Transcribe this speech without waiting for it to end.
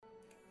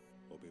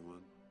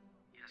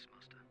Yes,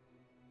 Master.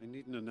 I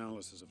need an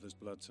analysis of this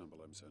blood sample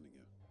I'm sending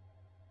you.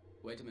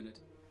 Wait a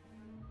minute.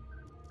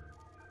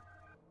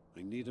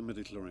 I need a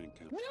midichlorian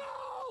capsule.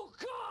 No,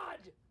 God!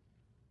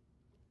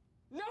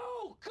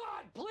 No,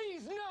 God,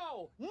 please,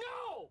 no!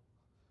 No!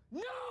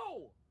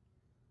 No!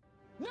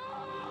 No!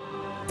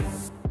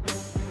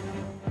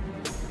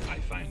 I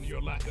find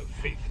your lack of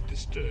faith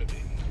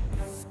disturbing.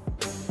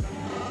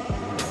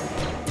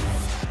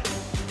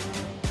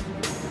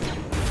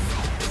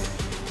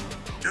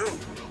 Do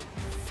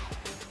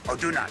or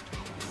do not.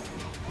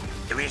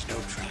 There is no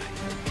try.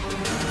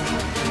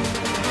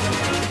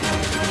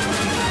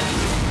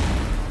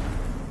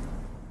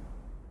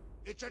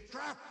 It's a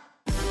trap!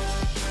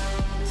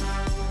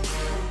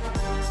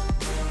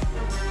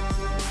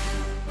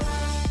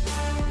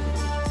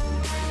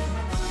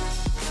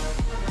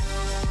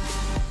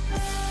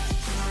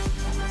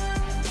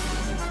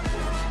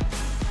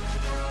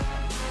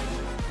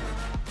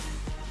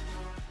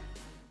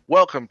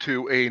 Welcome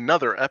to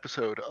another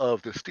episode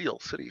of the Steel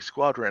City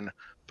Squadron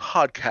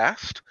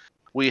podcast.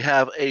 We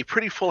have a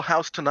pretty full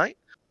house tonight,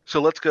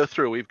 so let's go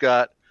through. We've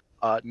got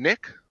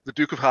Nick, the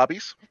Duke of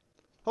Hobbies.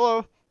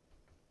 Hello.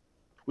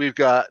 We've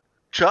got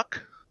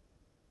Chuck.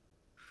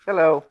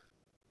 Hello.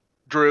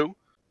 Drew.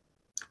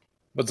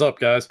 What's up,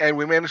 guys? And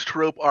we managed to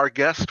rope our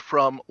guest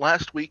from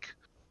last week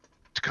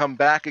to come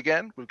back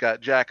again. We've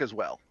got Jack as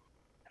well.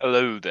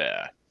 Hello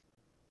there.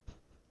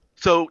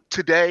 So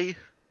today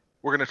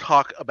we're going to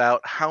talk about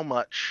how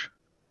much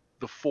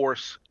the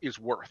Force is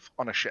worth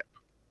on a ship.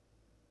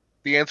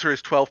 The answer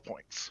is 12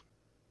 points.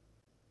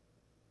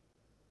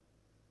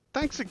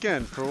 Thanks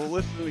again for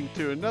listening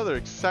to another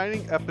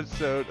exciting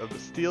episode of the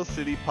Steel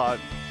City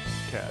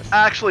podcast.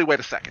 Actually, wait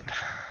a second.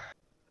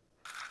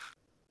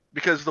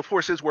 Because the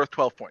Force is worth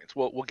 12 points.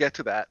 We'll get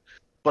to that.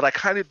 But I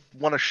kind of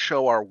want to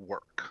show our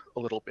work a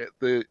little bit.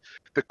 The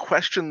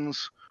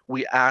questions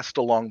we asked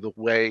along the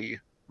way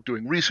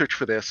doing research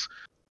for this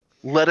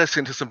led us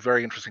into some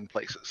very interesting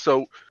places.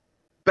 So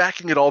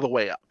backing it all the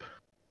way up,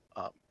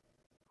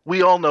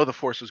 we all know the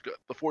Force is good.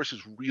 The Force is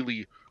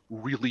really,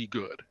 really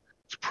good.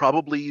 It's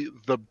probably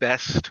the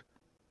best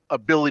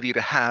ability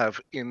to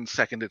have in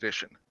second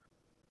edition.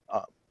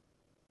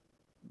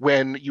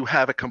 When you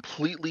have a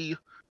completely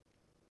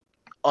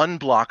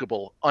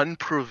unblockable,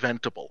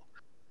 unpreventable,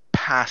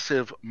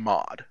 passive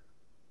mod,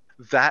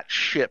 that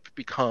ship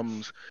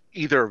becomes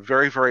either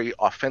very, very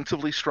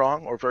offensively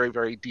strong or very,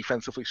 very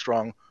defensively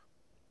strong,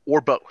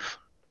 or both.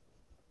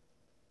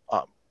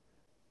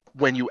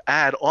 When you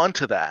add on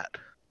to that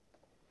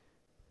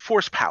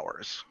Force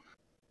powers,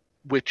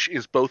 which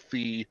is both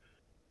the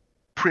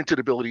printed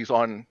abilities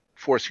on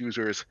Force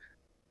users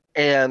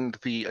and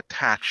the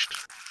attached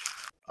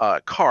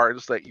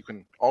cards that you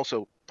can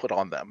also put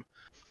on them,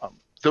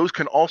 those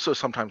can also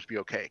sometimes be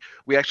okay.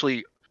 We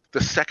actually,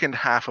 the second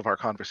half of our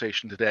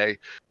conversation today,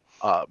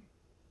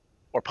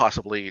 or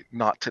possibly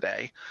not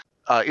today,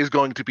 is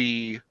going to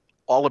be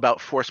all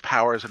about Force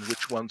powers and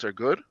which ones are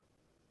good.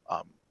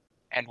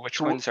 And which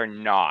ones are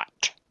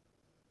not?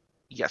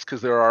 Yes,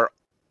 because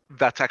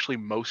that's actually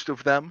most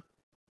of them.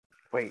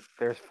 Wait,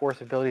 there's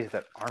Force abilities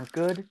that aren't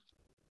good?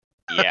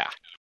 Yeah.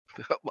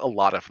 A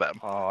lot of them.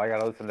 Oh, I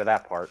gotta listen to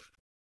that part.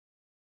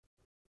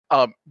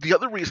 The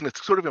other reason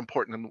it's sort of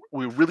important, and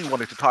we really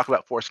wanted to talk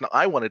about Force, and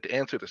I wanted to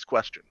answer this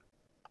question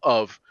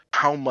of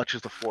how much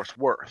is the Force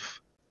worth?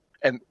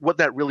 And what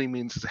that really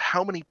means is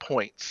how many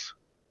points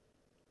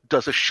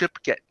does a ship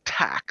get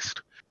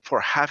taxed for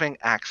having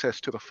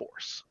access to the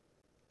Force?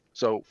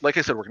 So, like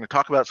I said, we're going to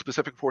talk about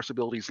specific Force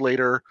abilities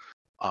later,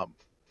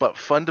 but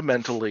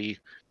fundamentally,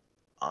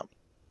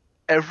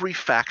 every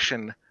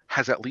faction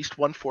has at least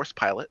one Force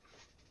pilot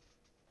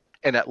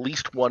and at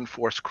least one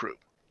Force crew.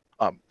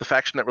 The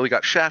faction that really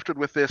got shafted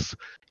with this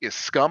is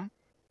Scum,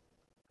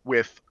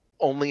 with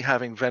only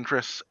having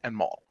Ventress and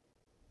Maul.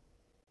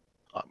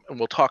 And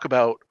we'll talk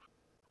about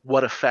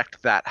what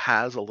effect that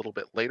has a little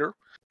bit later,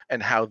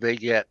 and how they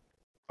get,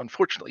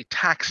 unfortunately,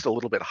 taxed a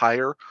little bit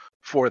higher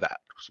for that.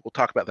 So we'll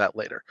talk about that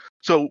later.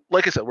 So,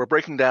 like I said, we're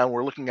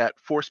looking at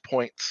Force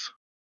points,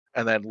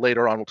 and then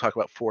later on we'll talk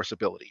about Force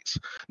abilities.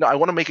 Now, I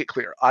want to make it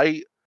clear.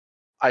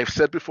 I've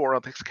said before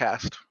on this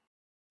cast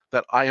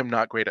that I am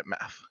not great at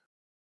math.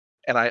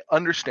 And I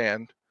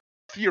understand,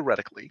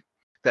 theoretically,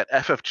 that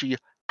FFG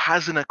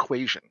has an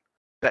equation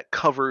that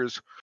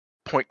covers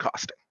point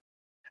costing.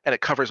 And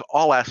it covers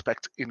all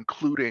aspects,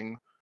 including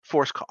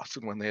Force costs.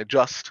 And when they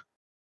adjust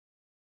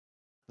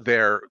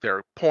their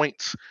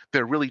points,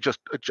 they're really just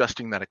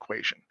adjusting that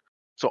equation.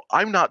 So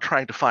I'm not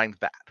trying to find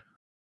that.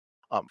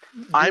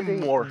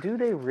 Do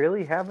they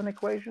really have an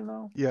equation,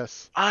 though?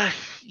 Yes.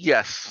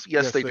 Yes,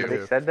 they do.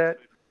 They said that?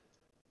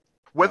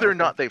 Whether or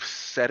not they've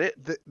said it,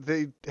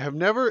 They have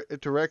never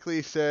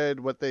directly said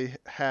what they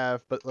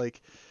have, but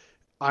like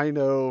I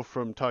know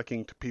from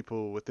talking to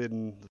people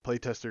within the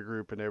playtester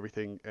group and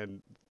everything,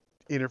 and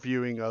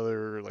interviewing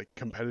other like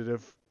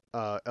competitive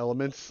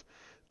elements,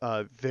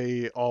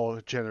 they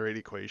all generate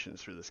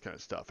equations for this kind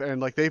of stuff.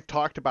 And like they've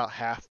talked about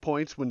half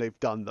points when they've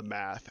done the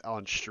math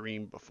on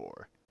stream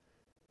before.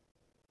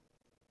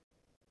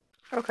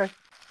 Okay.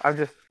 I'm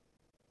just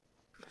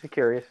Just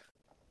curious.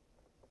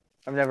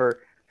 I've never.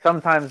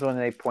 Sometimes when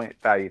they point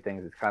value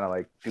things, it's kind of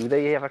like, do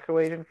they have a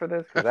equation for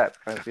this? Because that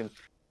kind of seems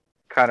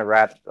kind of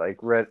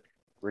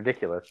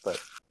ridiculous.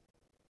 But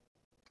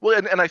Well,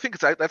 and I think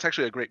that's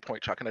actually a great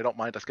point, Chuck, and I don't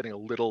mind us getting a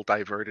little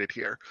diverted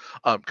here,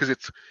 because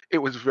it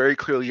was very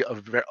clearly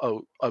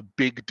a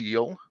big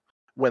deal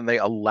when they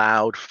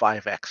allowed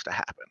 5x to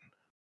happen.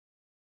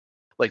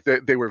 Like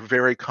they were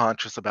very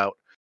conscious about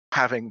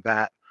having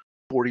that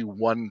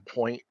 41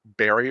 point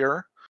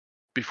barrier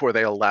before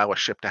they allow a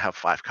ship to have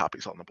 5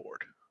 copies on the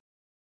board.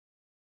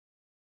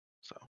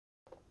 So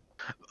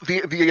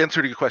the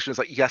answer to your question is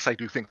like, yes, I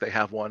do think they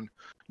have one.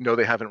 No,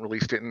 they haven't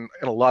released it. In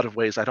a lot of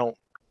ways, I don't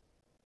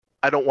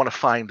want to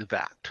find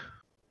that.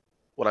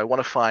 What I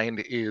want to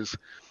find is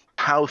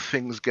how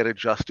things get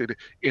adjusted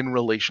in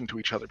relation to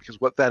each other,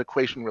 because what that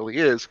equation really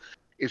is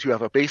you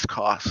have a base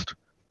cost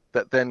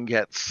that then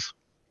gets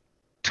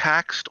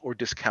taxed or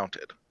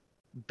discounted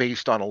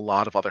based on a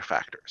lot of other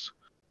factors.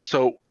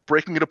 So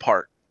breaking it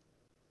apart,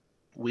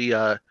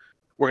 we're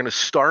going to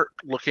start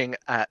looking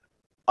at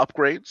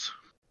upgrades,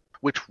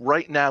 which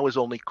right now is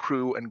only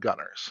crew and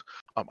gunners.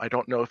 I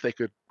don't know if they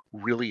could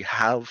really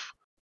have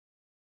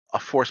a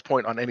force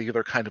point on any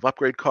other kind of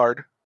upgrade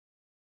card,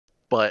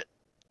 but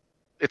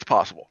it's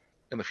possible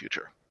in the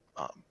future.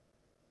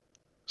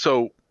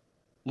 So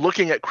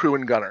looking at crew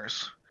and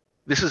gunners,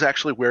 this is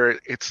actually where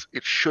it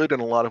should in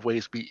a lot of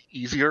ways be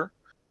easier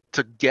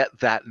to get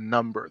that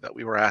number that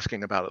we were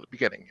asking about at the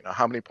beginning. You know,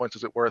 how many points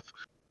is it worth?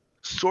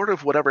 Sort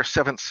of whatever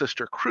Seventh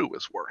Sister crew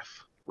is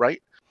worth,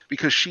 right?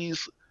 Because she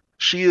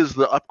is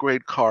the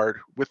upgrade card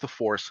with the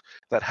Force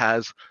that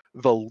has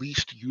the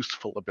least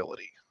useful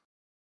ability.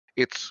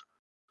 It's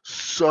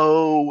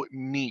so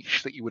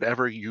niche that you would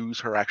ever use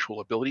her actual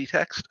ability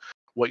text.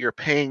 What you're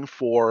paying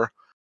for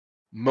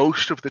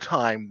most of the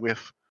time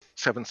with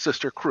Seventh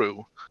Sister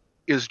crew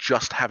is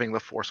just having the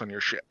Force on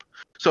your ship.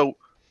 So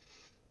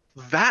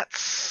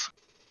that's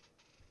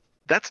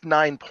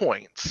 9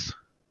 points.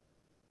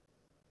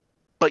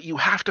 But you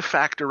have to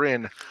factor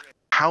in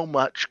how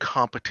much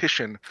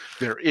competition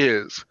there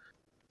is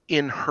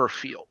in her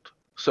field.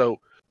 So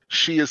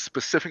she is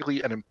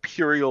specifically an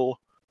Imperial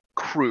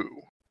crew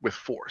with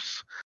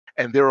Force.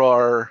 And there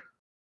are,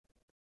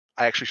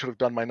 I actually should have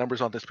done my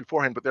numbers on this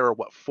beforehand, but there are,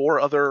 4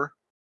 other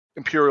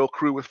Imperial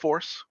crew with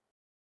Force?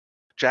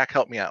 Jack,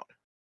 help me out.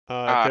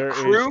 There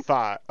crew? is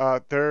 5.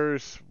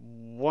 There's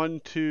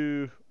 1,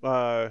 2.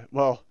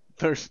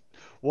 There's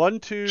 1,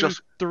 2,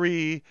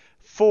 3,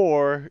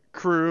 4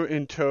 crew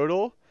in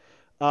total.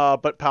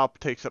 But Palp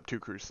takes up 2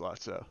 crew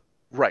slots, so.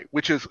 Right,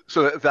 which is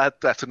so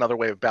that's another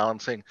way of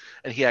balancing,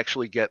 and he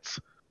actually gets.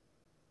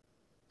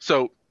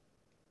 So,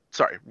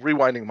 sorry,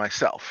 rewinding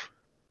myself.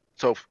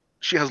 So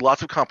she has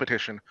lots of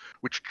competition,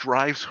 which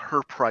drives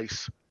her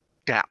price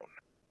down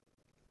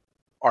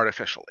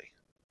artificially.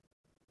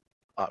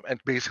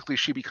 And basically,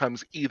 she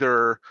becomes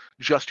either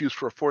just used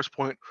for a force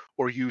point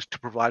or used to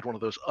provide one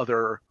of those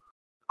other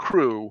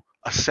crew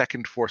a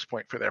second force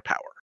point for their power.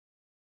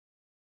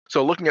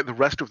 So looking at the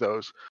rest of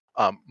those,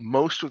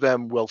 most of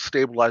them will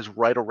stabilize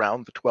right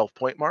around the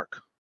 12-point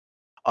mark.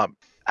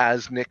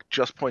 As Nick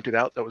just pointed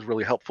out, that was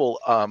really helpful.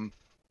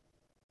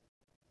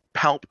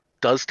 Palp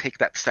does take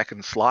that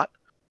second slot,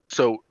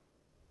 so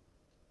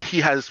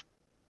he has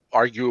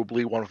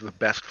arguably one of the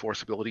best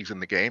force abilities in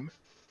the game.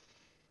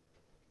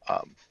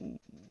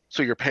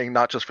 So you're paying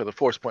not just for the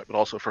force point, but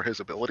also for his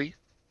ability.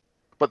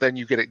 But then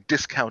you get it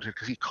discounted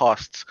because he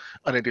costs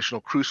an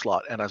additional crew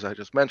slot. And as I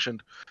just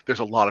mentioned, there's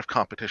a lot of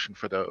competition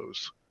for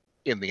those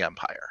in the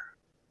Empire.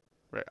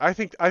 Right. I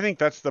think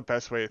that's the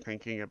best way of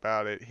thinking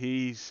about it.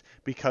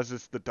 Because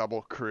it's the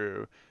double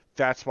crew,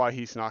 that's why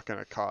he's not going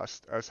to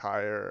cost as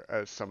higher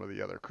as some of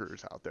the other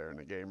crews out there in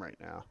the game right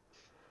now.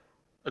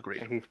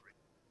 Agreed.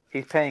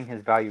 He's paying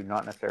his value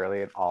not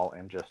necessarily at all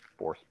in just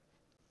force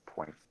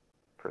points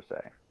per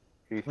se.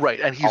 He's right,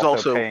 and he's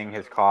also paying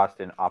his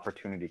cost in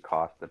opportunity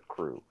cost of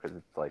crew, because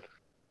it's like,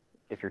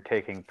 if you're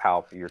taking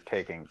Palp, you're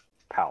taking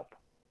Palp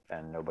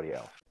and nobody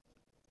else.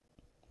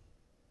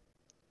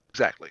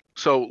 Exactly.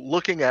 So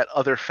looking at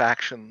other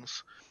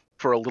factions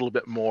for a little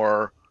bit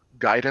more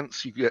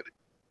guidance, you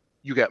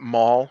get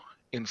Maul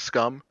in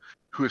Scum,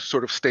 who is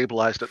sort of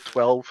stabilized at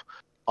 12.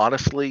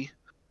 Honestly,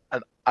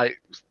 and I,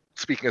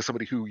 speaking as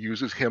somebody who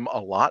uses him a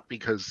lot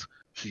because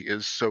he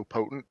is so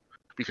potent,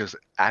 because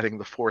adding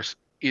the Force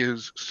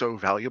is so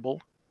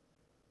valuable,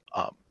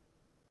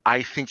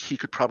 I think he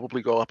could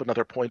probably go up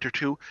another point or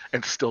 2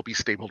 and still be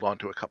stabled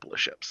onto a couple of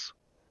ships.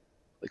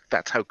 Like,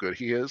 that's how good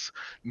he is.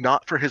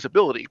 Not for his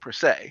ability per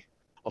se,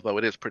 although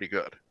it is pretty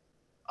good,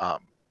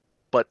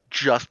 but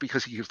just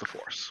because he used the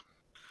Force.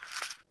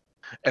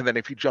 And then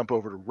if you jump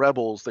over to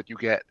Rebels, that you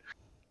get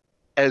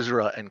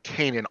Ezra and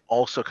Kanan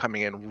also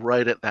coming in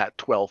right at that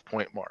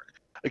 12-point mark.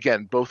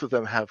 Again, both of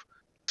them have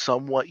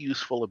somewhat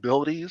useful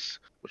abilities,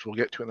 which we'll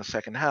get to in the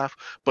second half,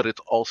 but it's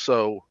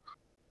also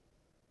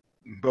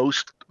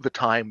most of the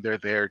time they're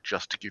there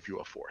just to give you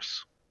a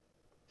Force.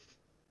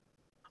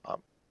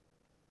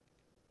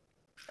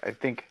 I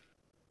think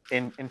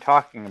in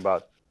talking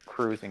about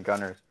crews and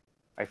gunners,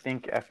 I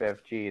think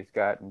FFG has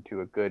gotten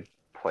to a good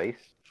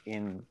place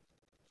in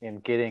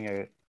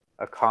getting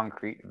a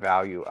concrete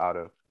value out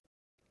of,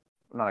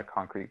 not a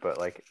concrete, but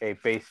like a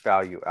base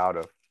value out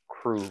of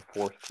crew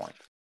force points.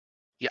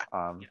 Yeah.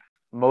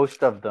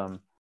 Most of them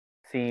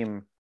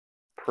seem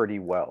pretty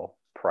well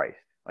priced.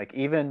 Like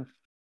even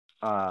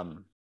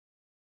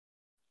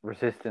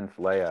Resistance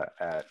Leia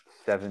at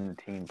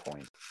 17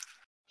 points.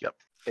 Yep.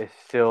 Is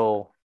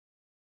still,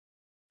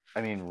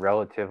 I mean,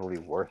 relatively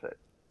worth it.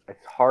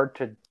 It's hard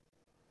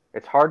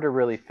to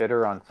really fit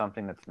her on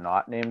something that's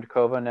not named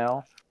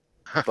Covanel,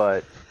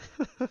 but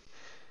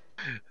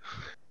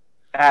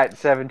at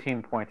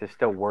 17 points, it's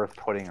still worth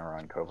putting her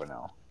on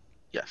Covanel.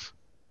 Yes.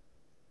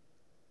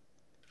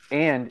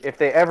 And if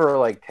they ever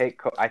like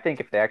I think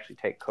if they actually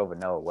take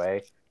Covanel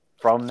away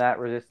from that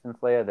Resistance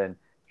Leia, then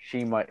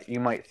you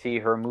might see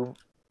her move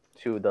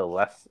to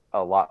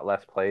a lot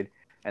less played,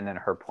 and then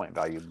her point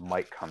value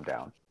might come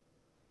down.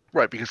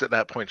 Right, because at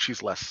that point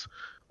she's less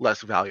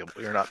valuable.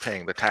 You're not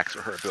paying the tax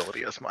for her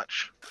ability as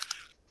much.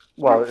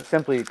 Well, it's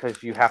simply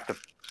because you have to.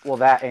 Well,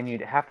 that and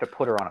you'd have to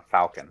put her on a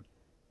Falcon.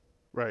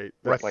 Right.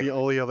 That's Like, the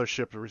only other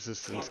ship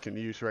Resistance can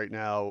use right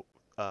now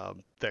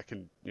that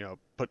can,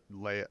 put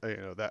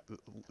Leia, that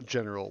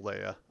General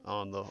Leia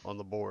on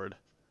the board,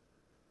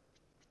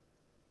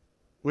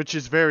 which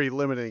is very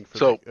limiting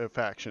for the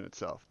faction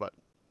itself. But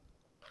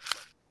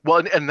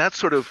well, and that's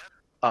sort of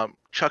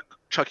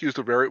Chuck used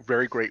a very,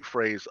 very great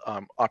phrase,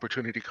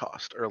 opportunity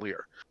cost,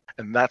 earlier,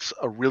 and that's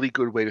a really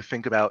good way to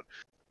think about.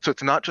 So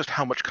it's not just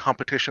how much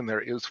competition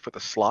there is for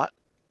the slot,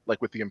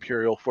 like with the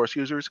Imperial Force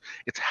users.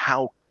 It's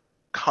how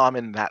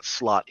common that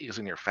slot is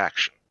in your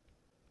faction.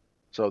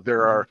 So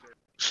there are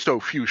so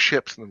few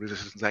ships in the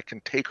Resistance that can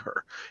take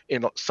her.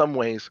 In some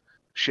ways,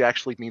 she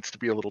actually needs to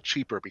be a little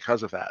cheaper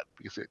because of that,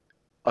 because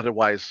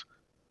otherwise,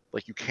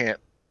 like you can't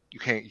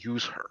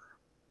use her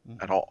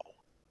at all.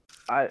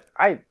 I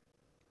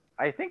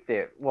think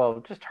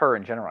just her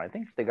in general. I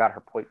think they got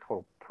her point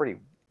total pretty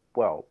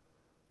well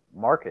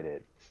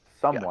marketed,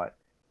 somewhat.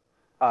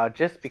 Yeah.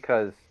 Just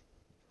because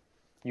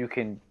you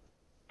can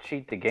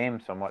cheat the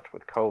game so much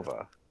with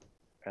Kova,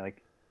 and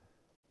like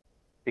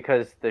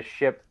because the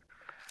ship,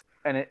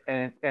 and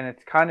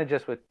it's kind of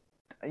just with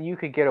you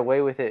could get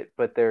away with it,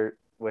 but they're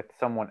with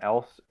someone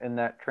else in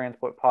that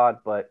transport pod.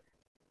 But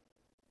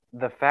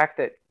the fact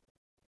that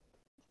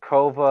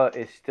Kova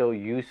is still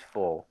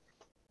useful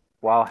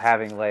while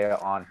having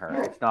Leia on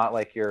her, it's not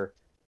like you're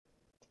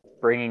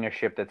bringing a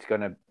ship that's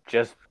gonna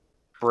just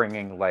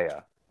bringing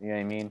Leia. You know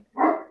what I mean?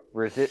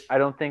 I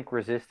don't think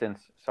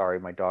Resistance. Sorry,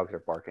 my dogs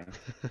are barking.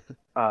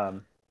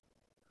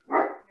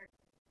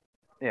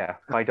 Yeah,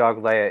 my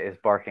dog Leia is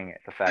barking at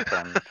the fact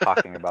that I'm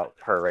talking about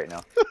her right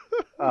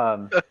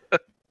now.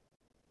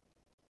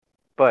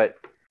 But,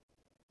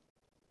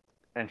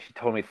 and she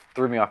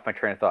threw me off my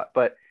train of thought.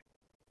 But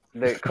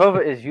the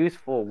Kova is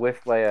useful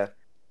with Leia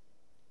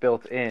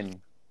built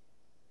in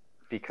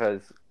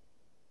because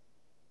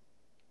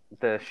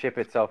the ship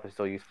itself is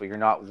still useful. You're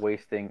not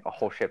wasting a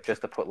whole ship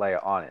just to put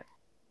Leia on it.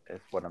 Is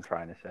what I'm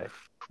trying to say.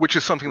 Which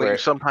is something that you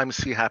sometimes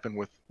see happen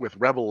with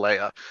Rebel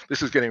Leia.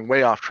 This is getting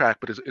way off track,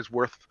 but is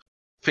worth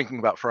thinking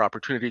about for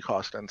opportunity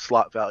cost and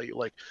slot value.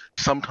 Like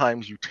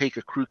sometimes you take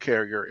a crew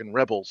carrier in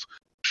Rebels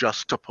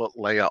just to put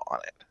Leia on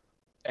it.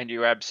 And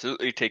you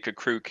absolutely take a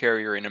crew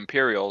carrier in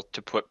Imperial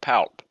to put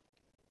Palp.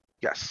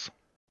 Yes.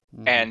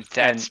 And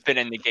that's been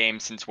in the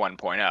game since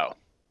 1.0.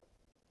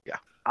 Yeah.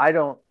 I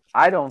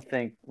don't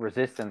think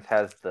Resistance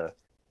has the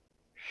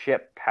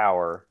ship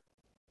power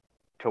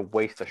to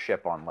waste a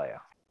ship on Leia.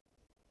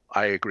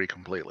 I agree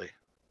completely.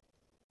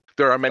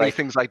 There are many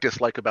things I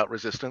dislike about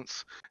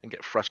Resistance and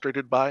get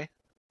frustrated by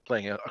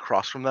playing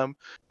across from them,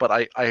 but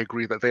I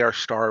agree that they are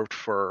starved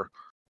for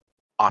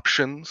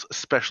options,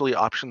 especially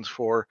options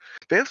for...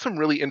 They have some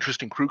really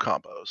interesting crew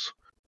combos,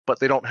 but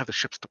they don't have the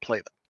ships to play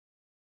them.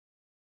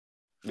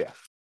 Yeah.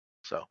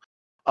 So,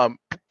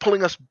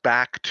 pulling us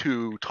back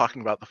to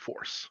talking about the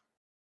Force.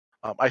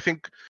 I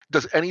think,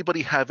 does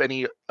anybody have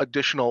any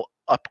additional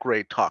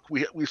upgrade talk?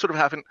 We sort of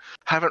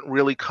haven't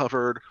really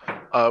covered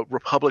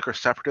Republic or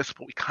Separatists,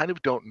 but we kind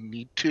of don't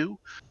need to,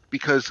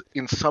 because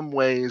in some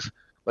ways,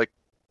 like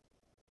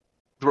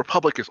the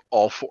Republic is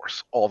all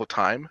Force all the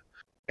time,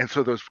 and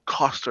so those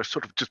costs are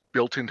sort of just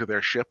built into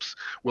their ships.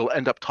 We'll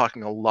end up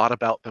talking a lot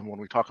about them when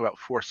we talk about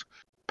Force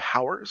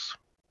powers.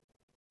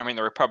 I mean,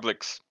 the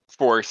Republic's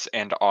Force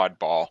and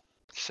Oddball,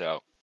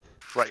 so.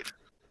 Right.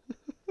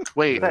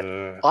 Wait,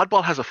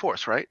 Oddball has a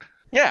Force, right?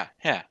 Yeah.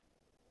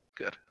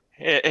 Good.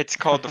 It's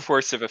called the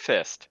Force of a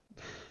Fist.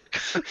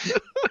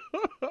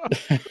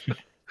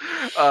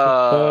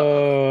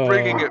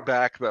 Bringing it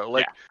back though,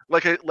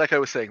 like I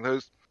was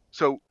saying,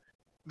 so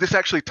this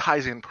actually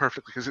ties in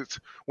perfectly because it's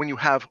when you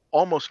have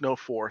almost no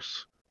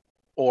Force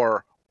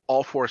or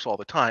all Force all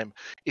the time,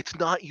 it's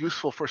not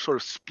useful for sort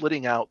of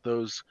splitting out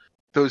those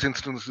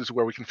instances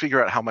where we can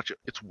figure out how much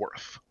it's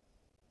worth.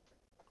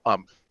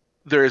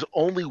 There is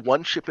only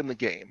one ship in the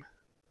game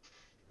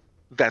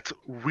that's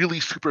really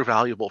super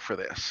valuable for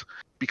this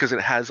because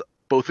it has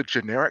both a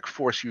generic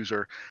Force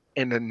user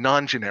and a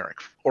non-generic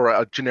or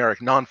a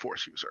generic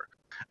non-Force user,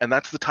 and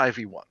that's the TIE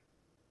V1.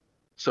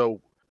 So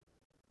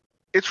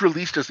it's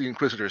released as the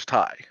Inquisitor's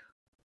TIE,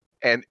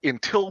 and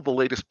until the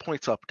latest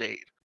points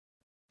update,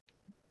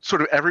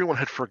 sort of everyone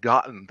had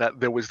forgotten that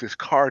there was this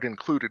card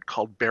included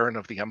called Baron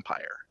of the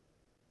Empire.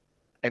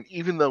 And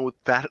even though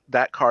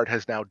that card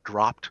has now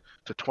dropped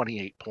to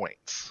 28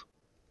 points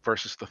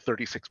versus the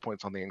 36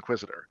 points on the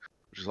Inquisitor,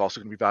 which is also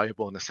going to be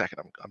valuable in a second.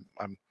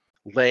 I'm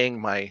laying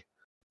my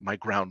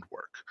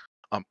groundwork.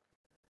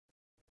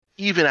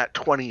 Even at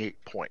 28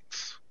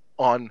 points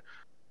on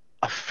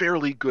a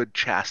fairly good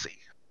chassis,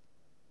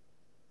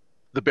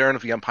 the Baron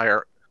of the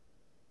Empire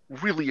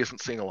really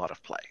isn't seeing a lot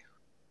of play.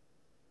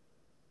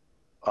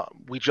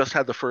 We just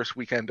had the first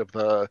weekend of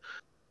the,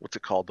 what's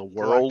it called? The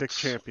Worlds? Galactic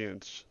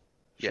Champions.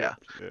 Yeah.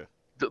 Yeah.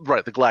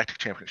 The Galactic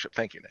Championship.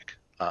 Thank you, Nick.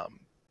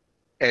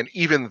 And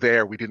even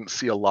there, we didn't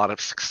see a lot of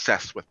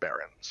success with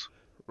Barons.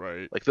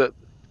 Right. Like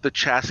the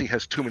chassis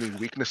has too many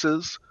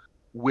weaknesses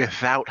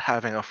without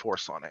having a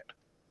Force on it.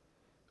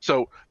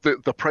 So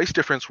the price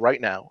difference right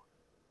now,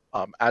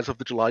 as of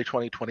the July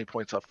 2020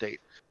 points update,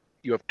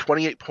 you have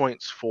 28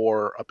 points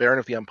for a Baron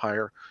of the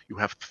Empire. You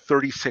have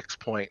 36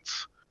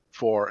 points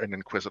for an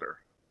Inquisitor.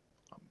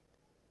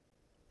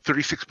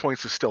 36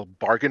 points is still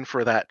bargain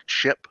for that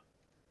ship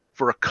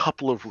for a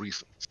couple of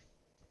reasons.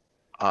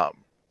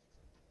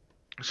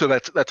 So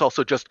that's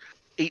also just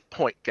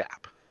 8-point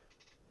gap.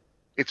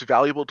 It's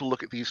valuable to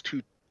look at these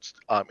two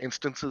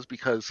instances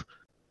because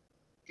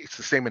it's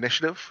the same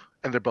initiative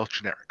and they're both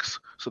generics.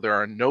 So there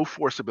are no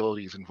Force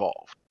abilities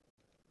involved.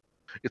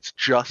 It's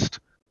just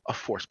a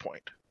Force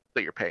point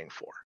that you're paying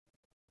for.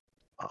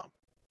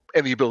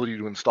 And the ability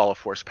to install a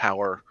Force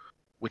power,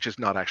 which is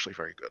not actually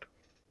very good,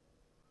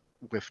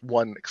 with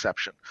one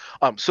exception.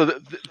 So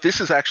this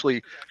is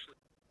actually,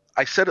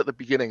 I said at the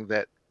beginning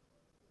that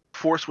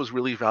Force was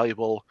really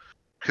valuable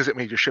because it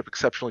made your ship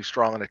exceptionally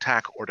strong on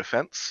attack or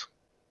defense.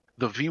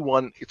 The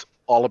V1, it's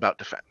all about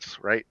defense,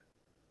 right?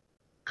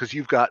 Because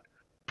you've got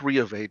 3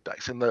 evade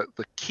dice. And the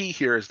key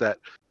here is that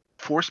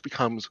Force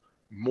becomes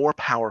more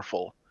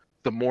powerful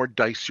the more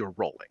dice you're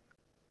rolling.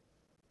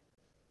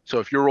 So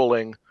if you're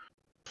rolling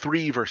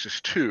 3 versus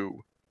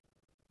 2,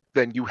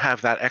 then you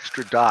have that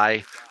extra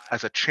die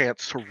as a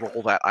chance to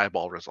roll that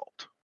eyeball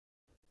result.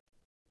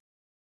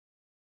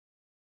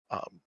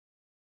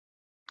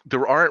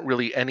 There aren't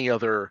really any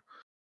other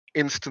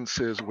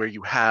instances where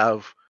you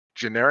have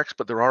generics,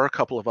 but there are a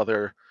couple of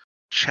other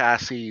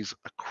chassis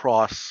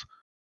across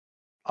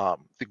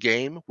the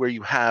game where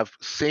you have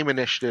same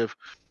initiative,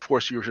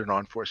 Force user,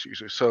 non-Force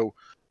user. So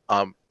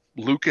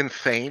Luke and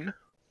Thane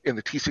in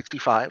the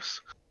T65s.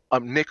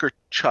 Nick or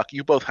Chuck,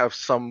 you both have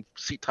some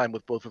seat time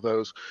with both of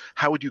those.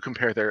 How would you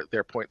compare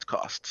their points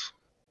costs?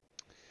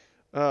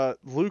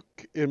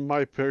 Luke, in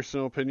my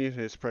personal opinion,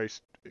 is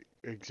priced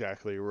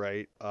exactly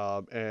right.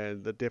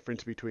 And the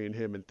difference between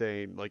him and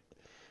Thane, like,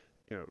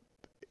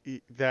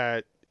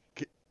 that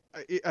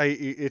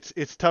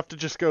it's tough to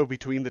just go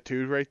between the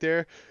two right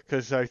there,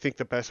 because I think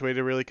the best way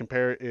to really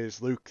compare it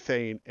is Luke,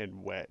 Thane,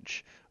 and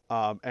Wedge.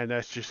 And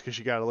that's just because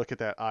you got to look at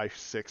that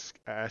I6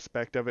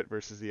 aspect of it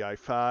versus the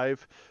I5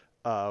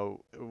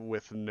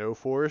 with no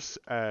Force,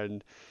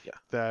 and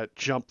that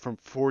jump from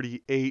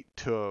 48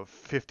 to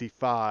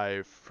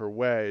 55 for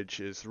Wedge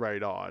is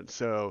right on.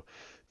 So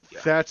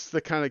that's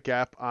the kind of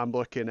gap I'm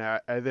looking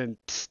at, and then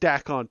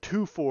stack on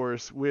 2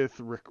 Force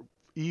with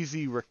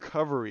easy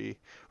recurring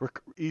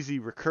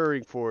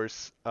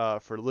Force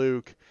for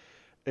Luke.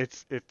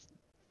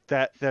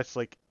 That's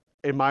like,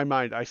 in my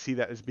mind, I see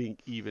that as being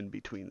even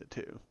between the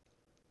two.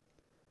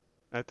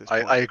 At this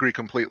point. I agree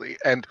completely,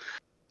 and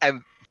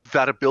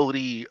that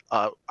ability,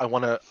 I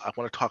want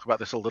to talk about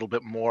this a little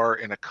bit more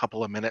in a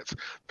couple of minutes.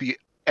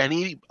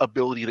 Any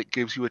ability that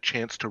gives you a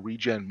chance to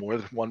regen more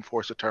than 1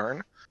 Force a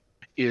turn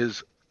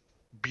is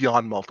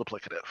beyond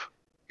multiplicative.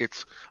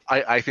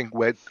 I think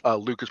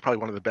Luke is probably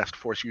one of the best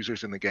Force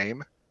users in the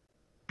game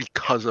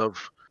because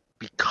of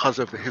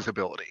his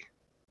ability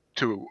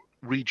to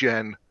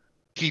regen.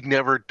 He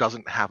never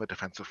doesn't have a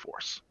defensive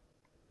Force.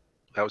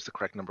 That was the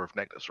correct number of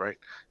negatives, right?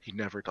 He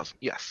never doesn't.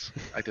 Yes,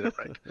 I did it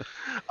right.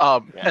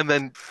 And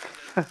then,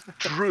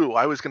 Drew,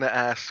 I was going to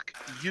ask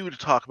you to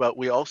talk about,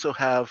 we also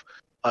have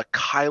a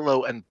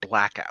Kylo and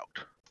Blackout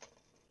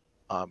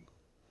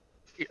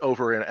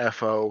over in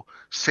FO.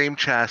 Same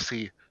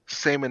chassis,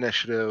 same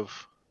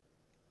initiative,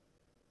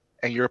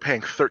 and you're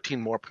paying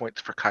 13 more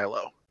points for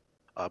Kylo.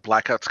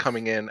 Blackout's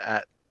coming in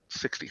at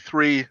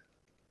 63,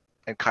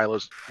 and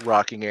Kylo's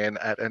rocking in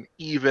at an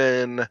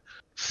even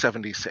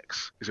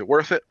 76. Is it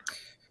worth it?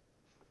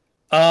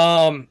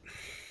 I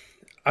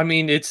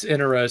mean, it's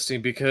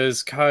interesting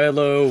because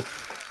Kylo,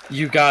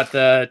 you got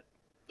that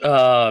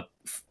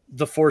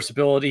the Force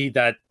ability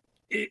that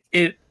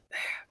it's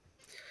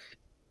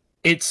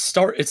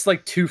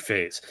like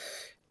 2-phase.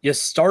 You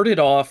start it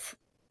off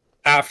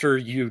after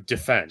you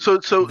defend. So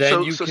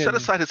set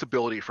aside his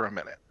ability for a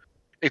minute.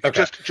 It's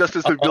okay. just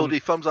as the ability,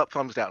 thumbs up,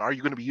 thumbs down. Are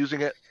you going to be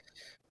using it?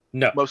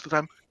 No. Most of the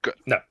time? Good.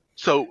 No.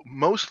 So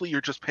mostly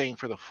you're just paying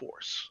for the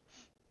Force.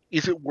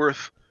 Is it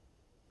worth?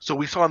 So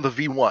we saw in the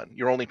V1,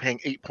 you're only paying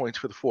 8 points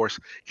for the Force.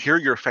 Here,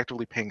 you're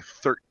effectively paying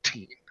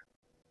 13.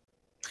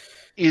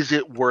 Is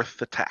it worth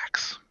the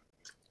tax?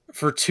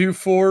 For 2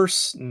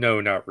 Force,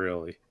 no, not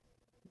really.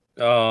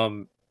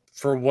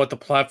 For what the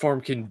platform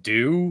can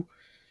do,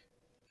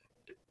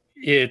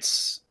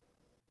 it's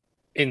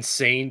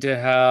insane to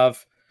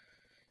have,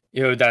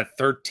 that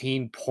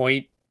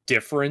 13-point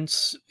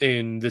difference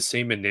in the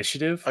same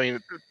initiative. I mean,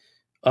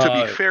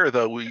 to be fair,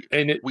 though, we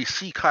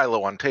see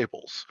Kylo on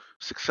tables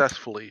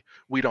successfully.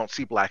 We don't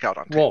see Blackout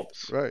on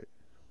tables. Right.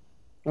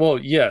 Well,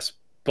 yes,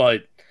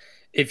 but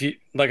if you,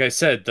 like I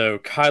said, though,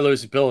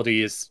 Kylo's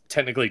ability is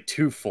technically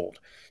twofold.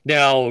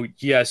 Now,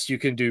 yes, you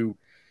can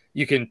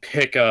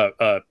pick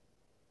a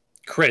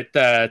crit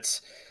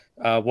that's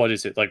what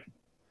is it, like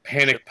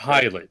Panic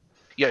Pilot.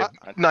 Yeah,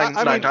 I nine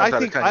mean, times I out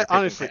think of 10.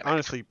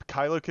 honestly,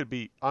 Kylo could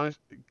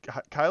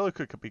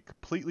be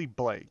completely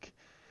blank,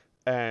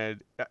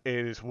 and it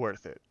is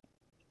worth it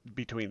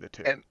between the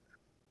two.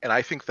 And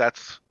I think that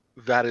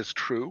is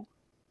true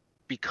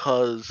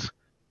because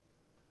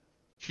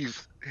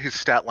his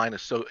stat line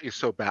is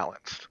so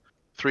balanced.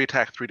 3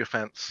 attack, 3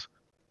 defense.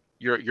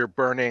 You're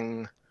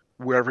burning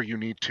wherever you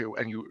need to,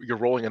 and you're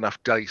rolling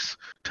enough dice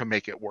to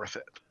make it worth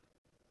it.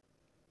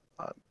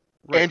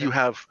 Right. And you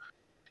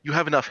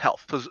have enough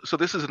health. So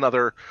this is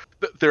another.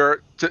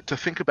 To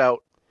think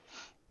about.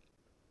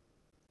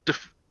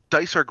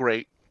 Dice are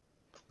great,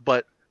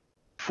 but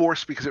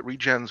Force, because it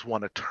regens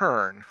 1 a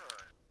turn,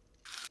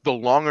 the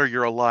longer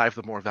you're alive,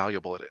 the more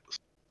valuable it is.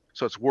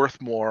 So it's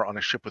worth more on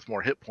a ship with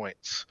more hit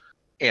points,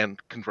 and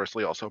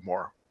conversely also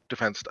more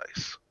defense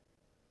dice.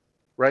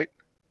 Right?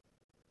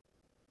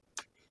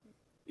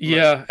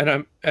 Yeah,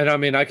 and I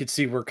mean, I could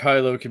see where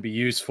Kylo could be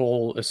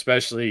useful,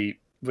 especially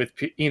with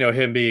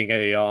him being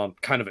a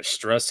kind of a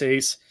stress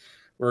ace,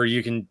 where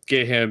you can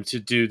get him to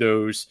do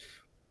those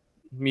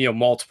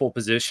multiple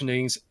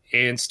positionings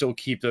and still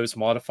keep those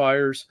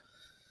modifiers.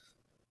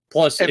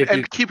 Plus,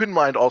 and keep in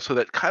mind also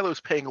that Kylo's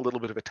paying a little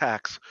bit of a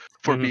tax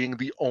for Mhm. being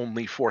the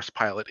only Force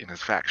pilot in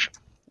his faction.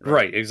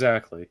 Right,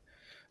 exactly.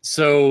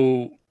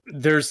 So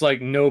there's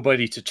like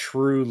nobody to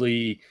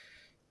truly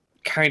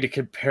kind of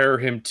compare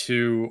him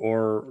to,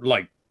 or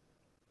like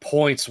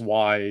points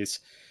wise,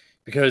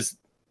 because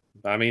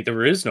I mean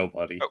there is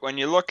nobody. But when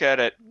you look at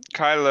it,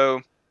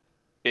 Kylo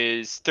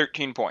is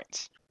 13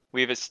 points.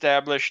 We've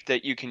established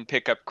that you can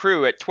pick up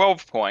crew at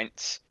 12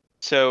 points,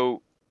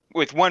 so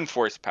with 1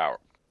 force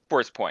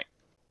point.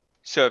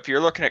 So if you're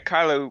looking at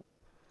Kylo,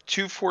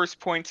 2 force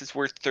points is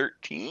worth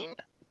 13.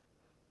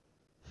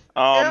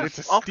 Yeah, It's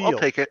a I'll steal.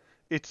 take it.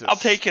 I'll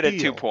take it at 2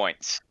 steal.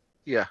 points.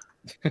 Yeah.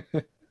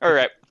 All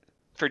right,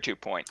 for 2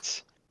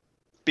 points,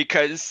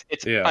 because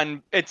it's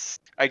it's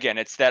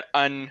that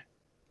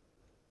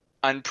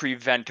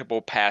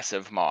unpreventable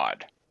passive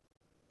mod.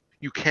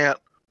 You can't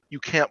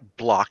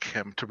block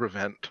him to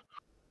prevent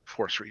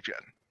Force regen.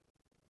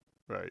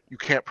 Right. You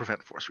can't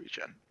prevent Force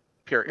regen.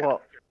 Period.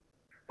 Well,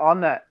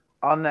 on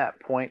that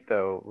point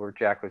though, where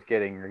Jack was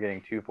getting, you're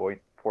getting 2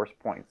 force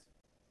points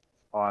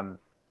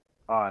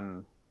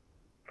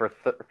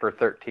for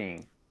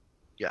 13.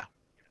 Yeah.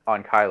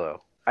 On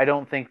Kylo, I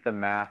don't think the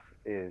math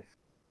is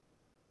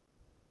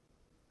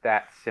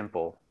that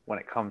simple when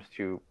it comes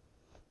to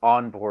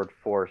onboard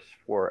force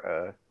for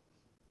a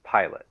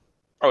pilot.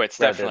 Oh, it's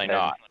definitely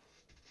not.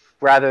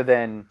 Rather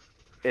than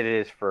it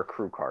is for a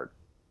crew card.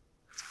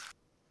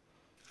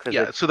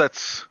 Yeah, so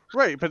that's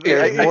right, but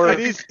Yeah,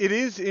 it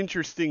is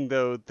interesting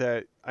though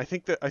that I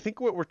think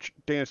what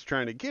Dan's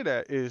trying to get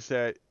at is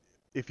that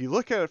if you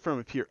look at it from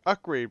a pure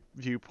upgrade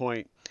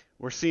viewpoint,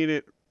 we're seeing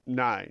it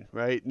 9,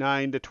 right?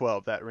 9 to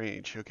 12, that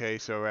range. Okay,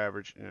 so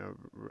average, 10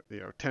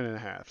 and a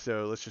half.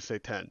 So let's just say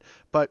 10.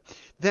 But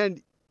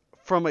then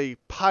from a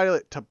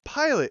pilot to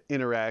pilot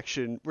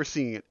interaction, we're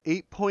seeing an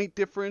 8-point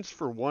difference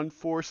for 1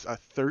 force, a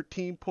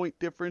 13-point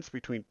difference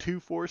between 2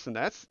 force, and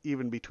that's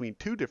even between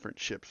 2 different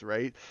ships,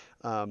 right?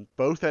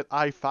 Both at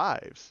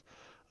I5s.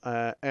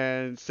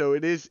 And so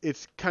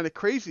it's kind of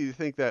crazy to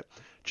think that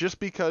just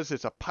because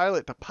it's a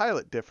pilot to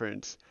pilot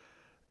difference,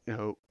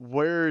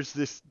 where's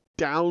this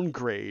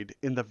downgrade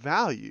in the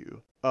value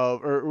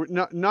of, or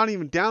not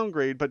even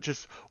downgrade, but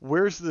just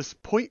where's this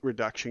point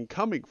reduction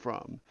coming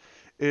from?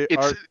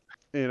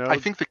 I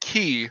think the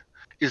key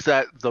is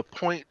that the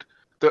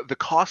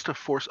cost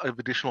of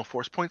additional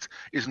force points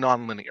is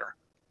non-linear,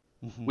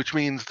 which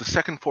means the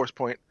second force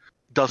point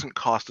doesn't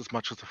cost as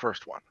much as the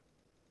first one.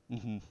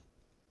 Mm-hmm.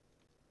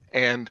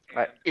 And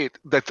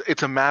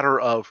it's a matter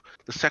of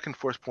the second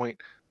force point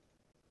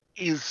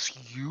is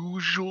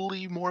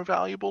usually more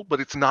valuable, but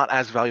it's not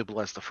as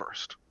valuable as the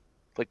first.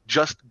 Like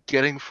just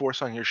getting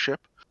force on your ship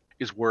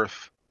is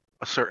worth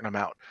a certain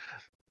amount.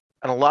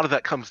 And a lot of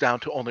that comes down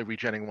to only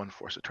regenerating 1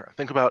 force a turn.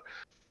 Think about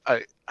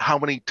how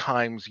many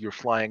times you're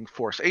flying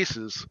Force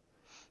Aces,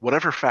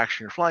 whatever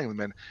faction you're flying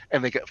them in,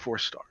 and they get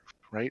Force Starved,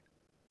 right?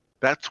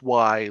 That's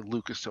why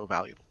Luke is so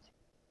valuable.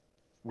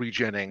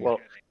 Regenerating. Well,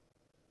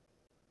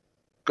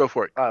 go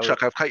for it,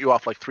 Chuck. I've cut you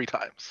off like 3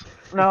 times.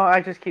 No,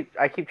 I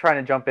keep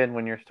trying to jump in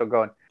when you're still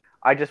going.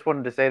 I just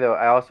wanted to say though,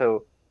 I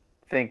also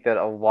think that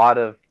a lot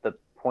of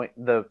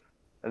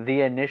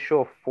the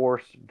initial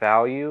force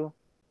value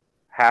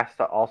has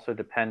to also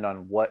depend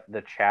on what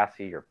the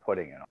chassis you're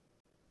putting it on.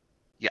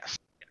 Yes.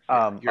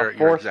 A You're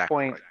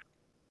exactly right.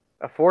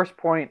 A force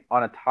point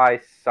on a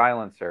TIE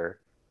silencer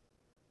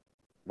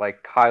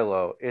like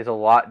Kylo is a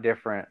lot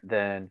different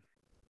than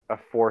a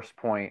force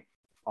point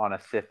on a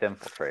Sith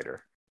infiltrator.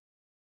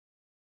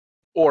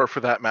 Or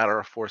for that matter,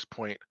 a force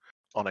point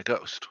on a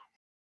ghost.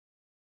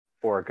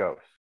 Or a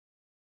ghost.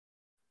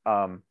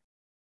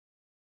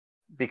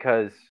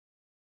 Because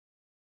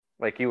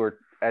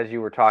as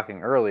you were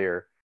talking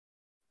earlier,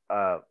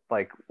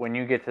 like when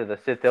you get to the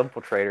Sith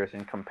infiltrators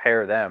and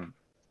compare them,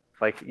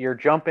 like you're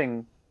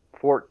jumping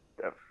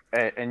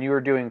and you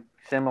were doing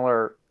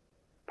similar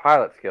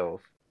pilot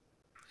skills.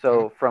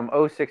 So from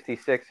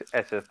 066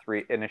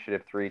 SF3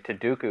 Initiative 3 to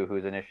Dooku,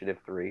 who's Initiative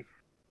 3,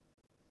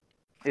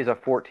 is a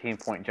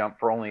 14-point jump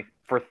for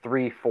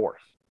 3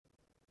 force.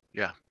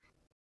 Yeah.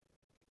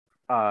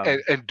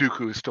 And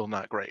Dooku is still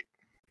not great.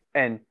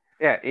 And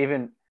yeah,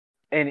 even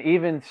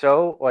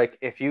so, like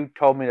if you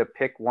told me to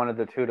pick one of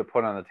the two to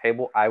put on the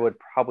table, I would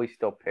probably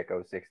still pick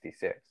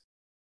 066.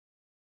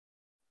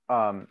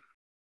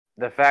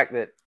 The fact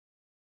that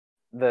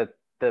the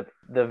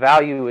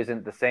value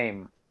isn't the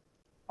same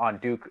on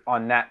Duke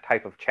on that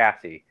type of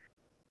chassis,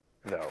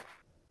 though.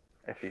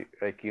 If you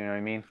you know what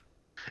I mean.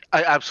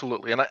 I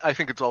absolutely, and I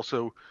think it's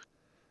also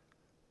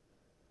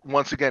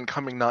once again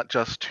coming not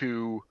just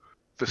to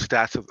the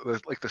stats of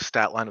the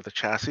stat line of the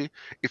chassis.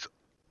 It's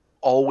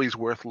always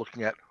worth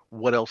looking at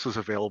what else is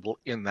available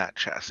in that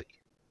chassis.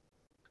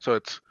 So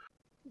it's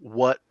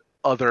what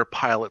other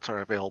pilots are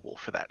available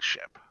for that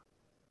ship.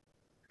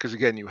 Because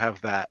again, you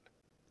have that.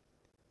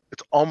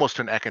 It's almost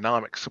an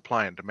economic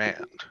supply and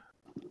demand.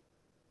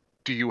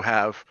 Do you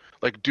have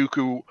like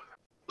Dooku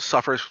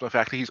suffers from the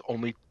fact that he's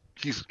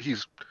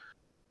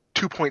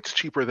 2 points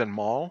cheaper than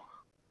Maul,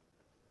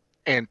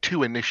 and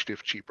 2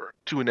 initiative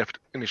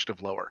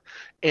lower,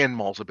 and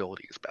Maul's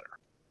ability is better.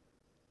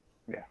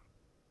 Yeah.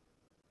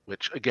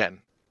 Which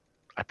again,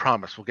 I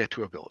promise we'll get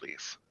to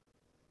abilities.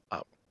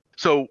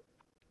 So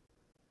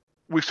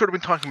we've sort of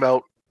been talking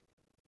about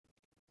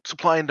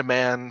supply and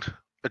demand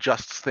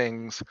adjusts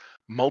things,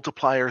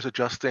 multipliers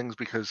adjust things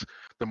because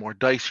the more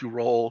dice you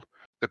roll,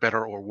 the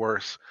better or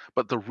worse.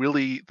 But the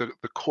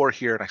core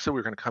here, and I said we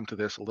were going to come to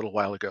this a little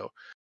while ago,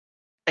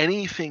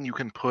 anything you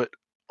can put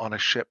on a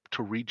ship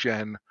to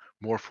regen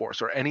more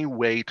force, or any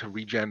way to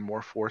regen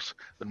more force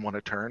than one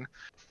a turn,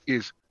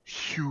 is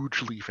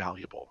hugely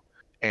valuable.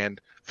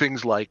 And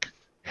things like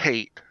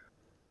hate.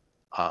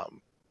 I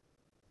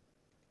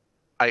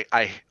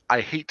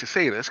hate to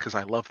say this because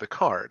I love the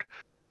card,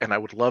 and I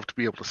would love to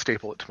be able to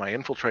staple it to my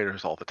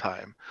infiltrators all the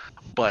time,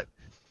 but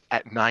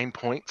at 9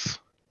 points,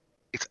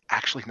 it's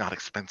actually not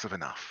expensive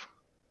enough.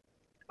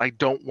 I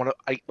don't want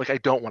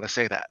to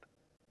say that,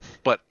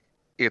 but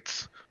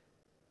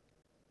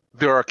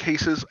there are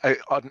cases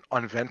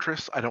on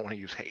Ventress I don't want to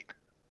use hate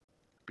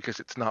because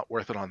it's not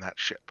worth it on that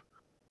ship.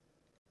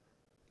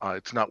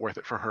 It's not worth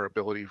it for her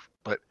ability,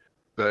 but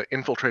the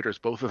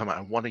infiltrators, both of them, I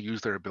want to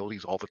use their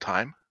abilities all the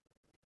time.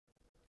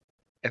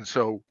 And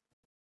so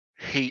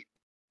hate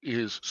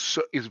is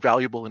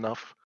valuable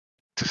enough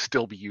to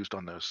still be used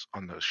on those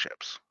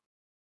ships.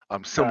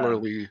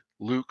 Similarly,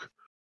 Luke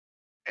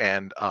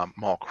and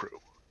Maul crew.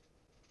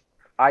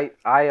 I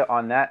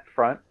on that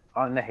front,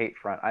 on the hate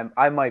front,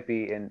 I might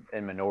be in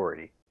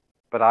minority,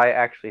 but I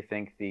actually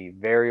think the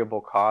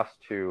variable cost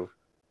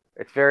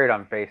it's varied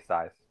on base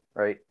size,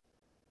 right?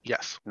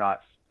 Yes.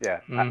 Not yeah.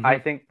 Mm-hmm. I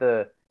think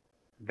the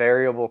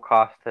variable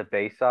cost to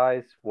base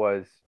size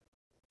was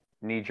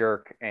knee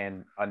jerk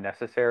and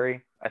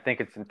unnecessary. I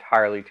think it's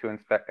entirely too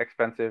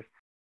expensive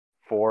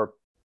for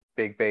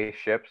big base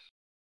ships,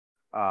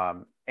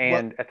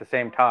 and at the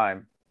same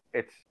time,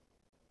 it's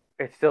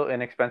still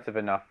inexpensive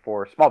enough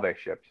for small base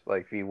ships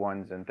like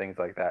V1s and things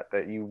like that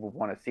you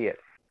want to see it.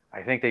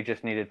 I think they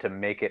just needed to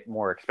make it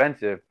more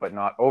expensive, but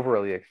not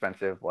overly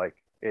expensive like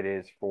it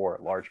is for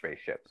large base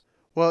ships.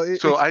 Well,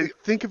 I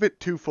think of it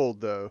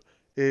twofold, though,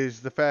 is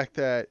the fact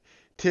that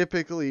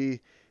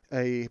typically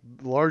a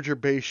larger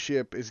base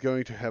ship is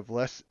going to have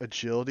less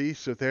agility,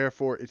 so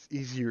therefore it's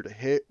easier to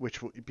hit,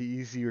 which will be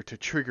easier to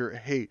trigger a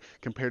hate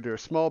compared to a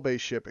small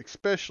base ship,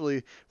 especially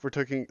if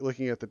we're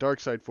looking at the dark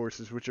side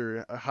forces, which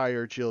are a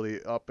higher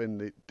agility, up in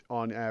the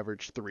on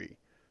average 3.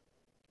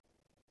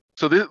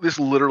 So this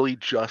literally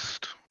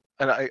just,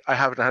 and I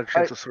haven't had a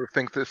chance to sort of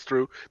think this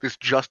through, this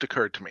just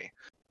occurred to me.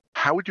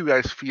 How would you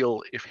guys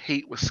feel if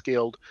hate was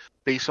scaled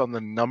based on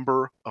the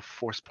number of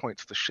force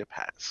points the ship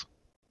has?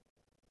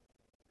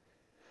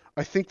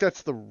 I think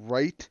that's the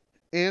right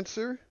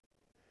answer.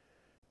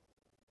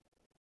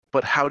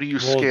 But how do you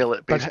scale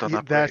it based on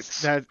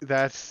upgrades?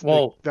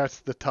 That's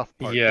the tough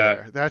part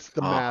there. That's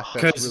the math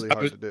that's really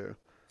hard to do.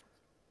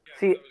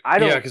 See, I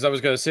don't. Yeah, because I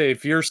was going to say,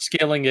 if you're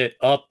scaling it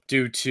up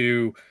due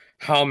to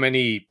how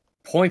many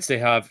points they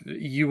have,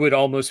 you would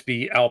almost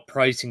be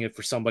outpricing it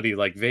for somebody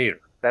like Vader.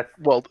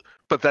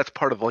 But that's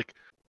part of like.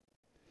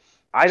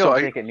 I don't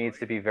think it needs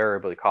to be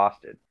variably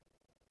costed.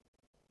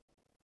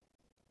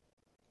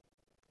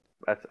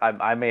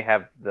 I may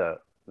have the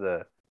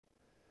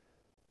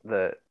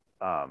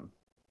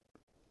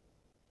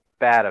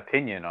bad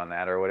opinion on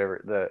that or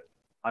whatever, the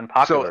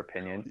unpopular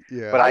opinion.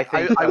 Yeah. But I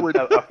think I would.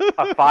 a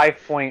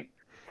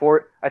 5.4.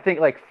 I think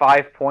like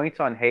 5 points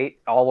on hate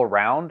all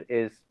around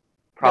is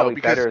probably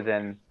because better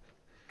than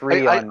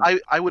 3 on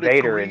I would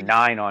Vader agree. and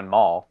 9 on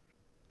Maul.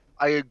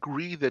 I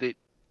agree that it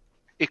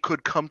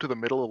could come to the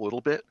middle a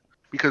little bit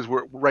because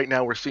right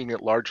now we're seeing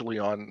it largely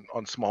on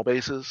small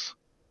bases.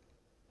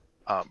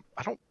 I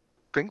don't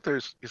think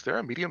is there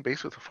a medium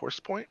base with a force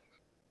point?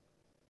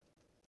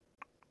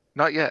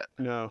 Not yet.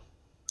 No.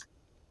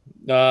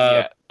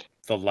 Yet.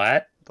 The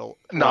lat?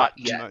 Not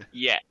yet.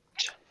 Yet.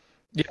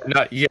 Yeah,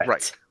 not yet.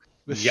 Right.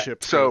 The Yeah.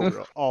 ship.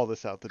 So- all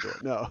this out the door.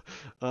 No.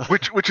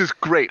 Which is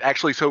great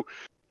actually. So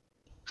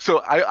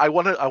I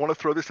want to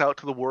throw this out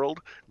to the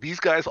world. These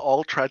guys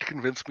all tried to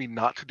convince me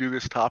not to do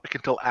this topic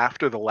until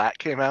after the lat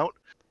came out,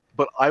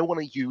 but I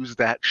want to use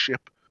that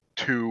ship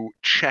to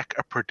check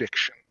a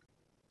prediction.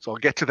 So I'll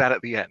get to that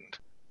at the end.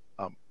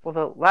 Well,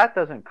 the lat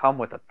doesn't come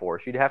with a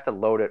force. You'd have to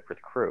load it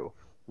with crew.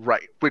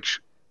 Right.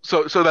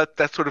 So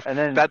that's sort of And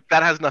then that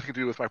has nothing to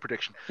do with my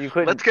prediction. you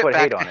couldn't Let's get put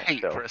back hate to on it.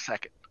 hate So. for a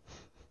second.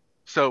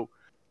 So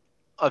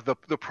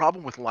the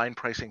problem with line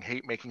pricing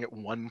hate, making it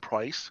one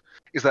price,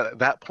 is that at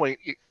that point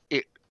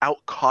it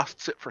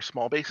outcosts it for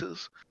small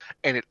bases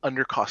and it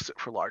undercosts it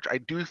for large.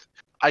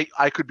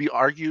 I could be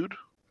argued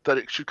that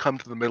it should come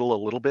to the middle a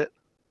little bit,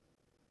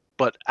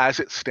 but as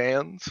it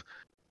stands,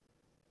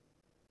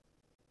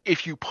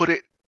 if you put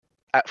it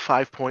at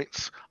 5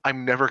 points,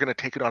 I'm never going to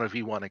take it on a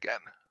V1 again.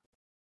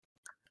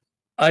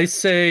 I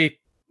say,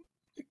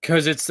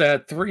 because it's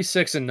that 3,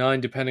 6, and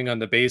 9, depending on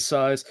the base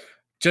size,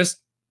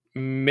 just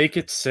make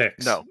it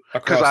 6. No,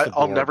 because because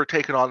I'll never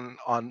take it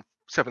on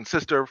Seven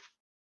Sister,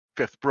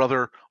 Fifth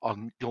Brother.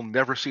 You'll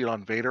never see it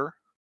on Vader,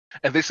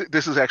 and this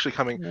is actually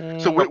coming.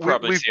 So We'll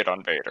probably see it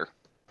on Vader.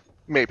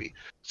 Maybe.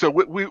 So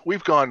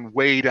we've gone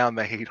way down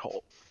the hate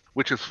hole,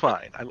 which is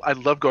fine. I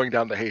love going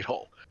down the hate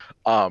hole.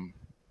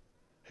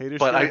 Haters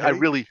But gonna I hate?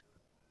 really,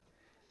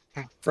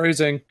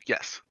 Phrasing.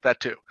 yes, that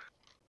too.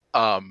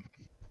 Well,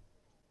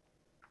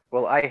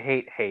 I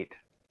hate,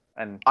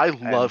 and I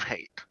love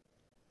hate,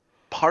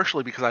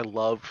 partially because I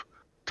love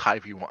TIE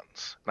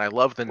V1s, and I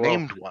love the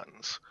named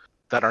ones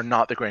that are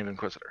not the Grand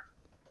Inquisitor.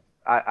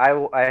 I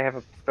have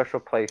a special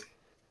place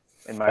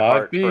in my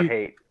heart for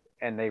hate,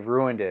 and they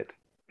ruined it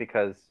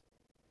because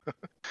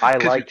I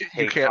liked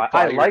hate.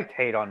 I liked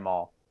hate on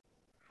Maul.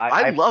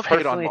 I love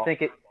hate on Maul.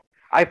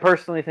 I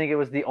personally think it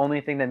was the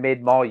only thing that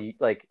made Maul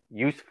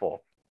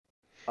useful.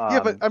 Yeah,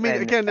 but I mean,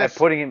 again, that's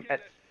putting him.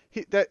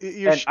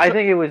 I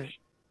think it was.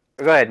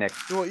 Go ahead, Nick.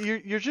 Well,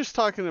 you're just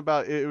talking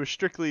about it was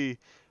strictly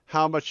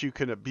how much you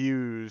can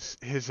abuse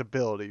his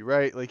ability,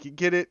 right? Like you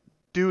get it,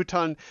 do a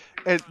ton,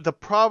 and the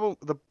problem,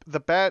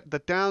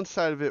 the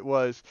downside of it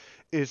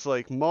is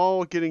like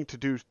Maul getting to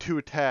do 2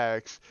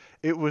 attacks.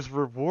 It was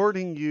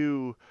rewarding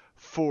you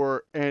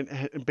for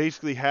and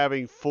basically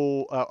having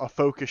full a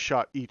focus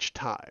shot each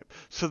time.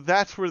 So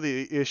that's where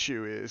the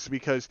issue is,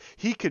 because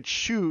he could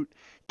shoot,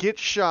 get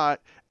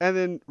shot, and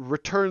then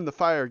return the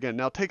fire again.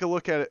 Now take a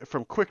look at it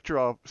from quick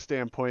draw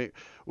standpoint,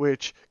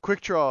 which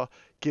quick draw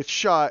gets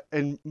shot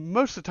and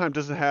most of the time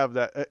doesn't have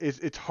that.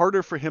 It's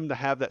harder for him to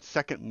have that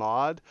second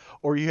mod,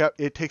 or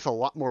it takes a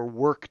lot more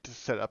work to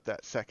set up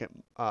that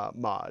second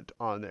mod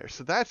on there.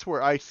 So that's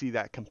where I see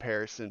that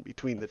comparison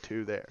between the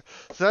two there.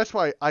 So that's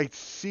why I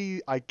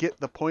get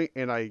the point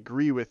and I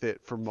agree with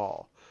it for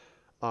Maul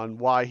on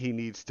why he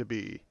needs to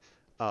be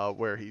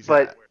where he's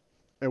at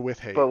and with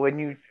hate. But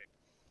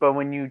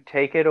when you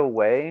take it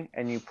away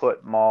and you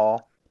put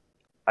Maul,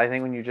 I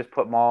think when you just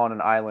put Maul on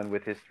an island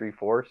with his 3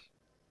 force,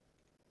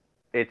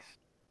 it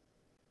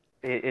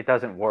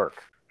doesn't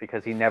work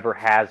because he never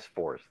has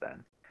force.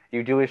 Then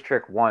you do his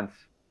trick once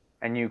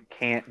and you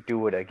can't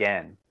do it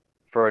again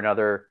for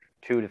another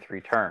 2 to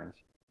 3 turns,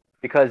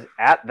 because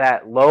at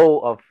that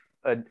low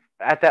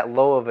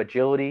of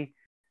agility,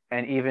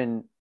 and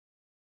even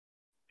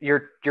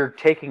you're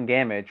taking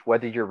damage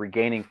whether you're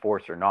regaining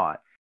force or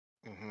not.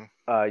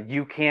 Mm-hmm.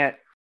 You can't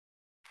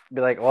be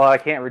like, well, I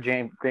can't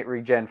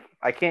regen.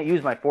 I can't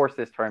use my force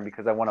this turn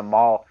because I want to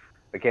Maul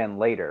again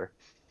later.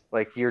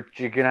 Like you're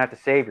gonna have to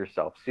save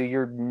yourself, so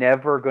you're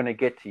never gonna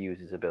get to use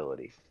his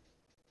ability,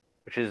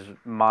 which is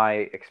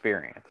my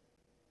experience,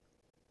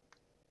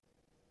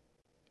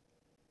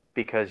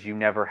 because you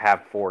never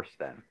have force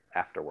then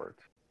afterwards.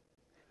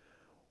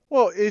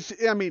 Well,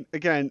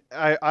 again,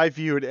 I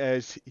view it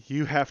as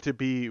you have to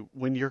be,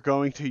 when you're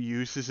going to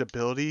use his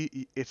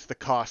ability, it's the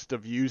cost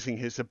of using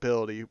his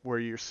ability where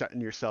you're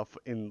setting yourself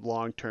in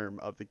long term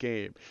of the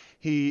game.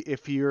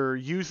 If you're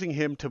using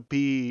him to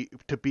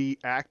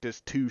act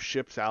as 2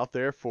 ships out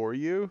there for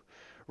you,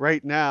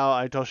 right now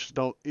I just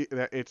don't.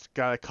 It's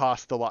gotta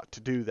cost a lot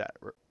to do that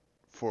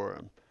for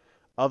him.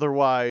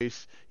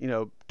 Otherwise,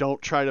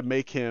 don't try to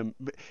make him.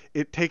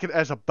 Take it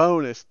as a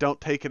bonus.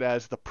 Don't take it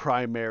as the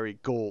primary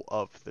goal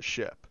of the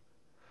ship.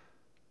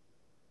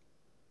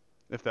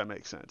 If that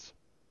makes sense.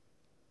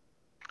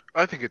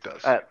 I think it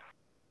does.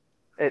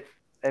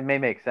 it may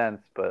make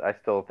sense, but I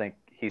still think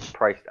he's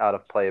priced out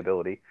of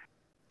playability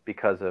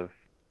because of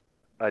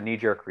a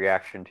knee-jerk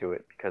reaction to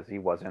it, because he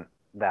wasn't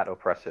that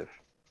oppressive.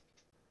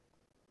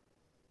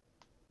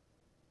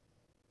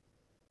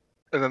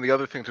 And then the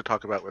other thing to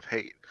talk about with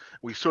hate,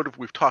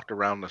 we've talked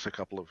around this a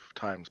couple of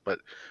times, but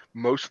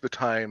most of the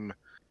time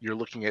you're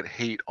looking at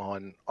hate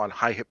on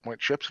high hit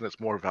point ships, and it's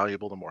more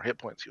valuable the more hit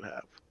points you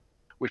have,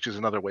 which is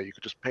another way you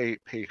could just pay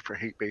for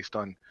hate based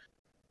on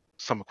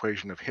some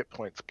equation of hit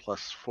points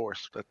plus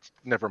force. That's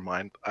never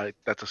mind.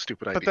 That's a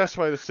stupid idea. But that's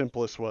why the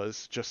simplest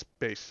was just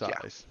base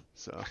size. Yeah.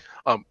 So.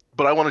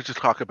 But I wanted to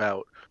talk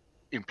about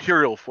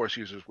Imperial force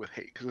users with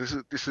hate,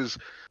 because this is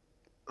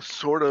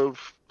sort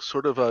of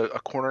a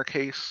corner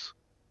case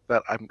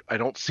that I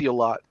don't see a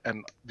lot,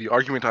 and the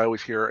argument I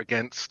always hear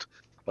against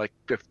like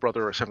Fifth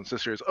Brother or Seven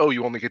Sister is, oh,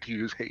 you only get to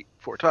use hate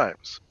 4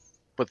 times.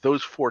 But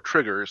those 4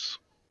 triggers,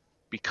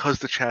 because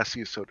the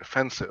chassis is so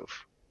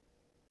defensive,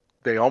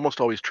 they almost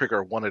always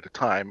trigger 1 at a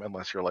time,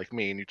 unless you're like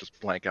me and you just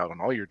blank out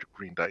on all your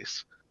green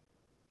dice.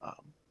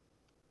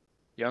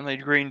 The only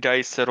green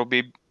dice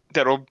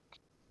that'll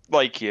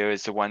like you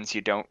is the ones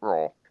you don't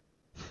roll.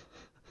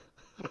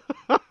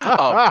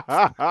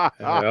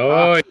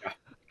 Oh yeah.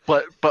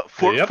 But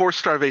Yep. force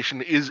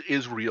starvation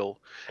is real,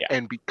 Yeah.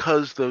 and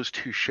because those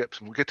 2 ships,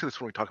 and we'll get to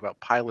this when we talk about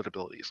pilot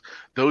abilities,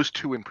 those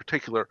 2 in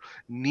particular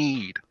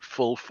need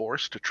full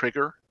force to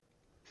trigger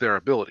their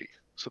ability.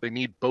 So they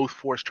need both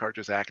force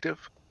charges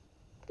active,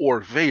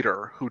 or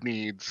Vader, who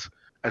needs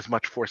as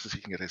much force as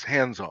he can get his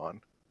hands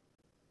on.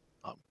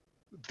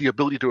 The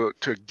ability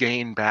to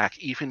gain back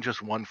even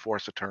just 1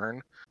 force a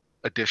turn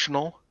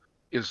additional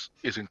is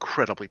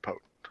incredibly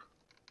potent.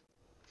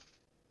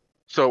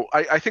 So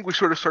I think we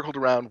sort of circled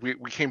around.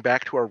 We came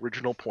back to our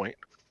original point,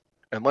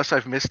 unless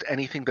I've missed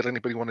anything that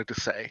anybody wanted to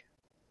say.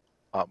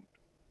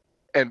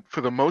 And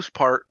for the most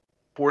part,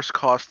 force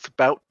costs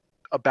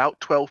about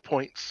 12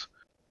 points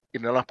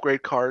in an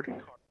upgrade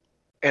card,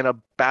 and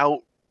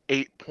about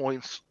 8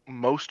 points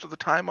most of the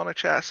time on a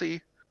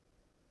chassis,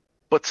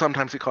 but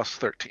sometimes it costs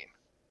 13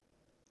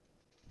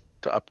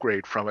 to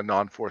upgrade from a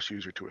non-force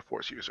user to a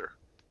force user.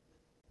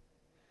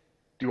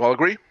 Do you all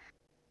agree?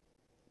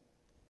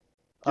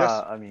 Yes.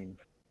 I mean,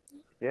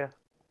 yeah.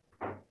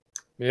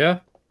 Yeah.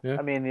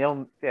 I mean, the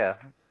only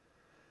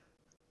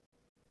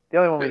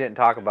one we didn't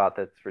talk about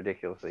that's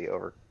ridiculously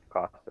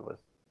overcosted was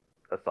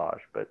Asajj,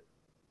 but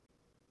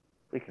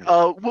we can.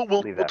 We'll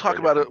leave that talk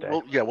for a about it.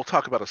 different day. We'll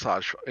talk about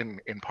Asajj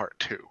in part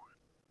 2.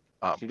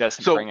 He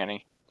doesn't so- bring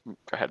any. Go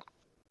ahead.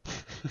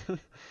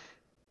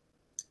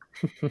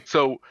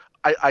 So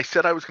I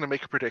said I was going to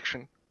make a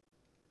prediction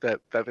that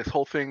this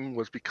whole thing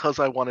was because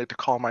I wanted to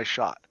call my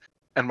shot,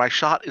 and my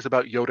shot is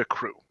about Yoda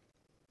crew.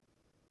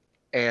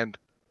 And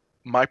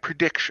my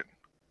prediction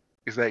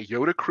is that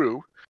Yoda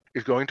crew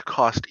is going to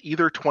cost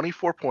either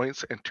 24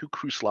 points and 2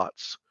 crew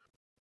slots,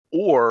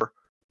 or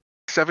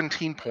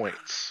 17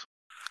 points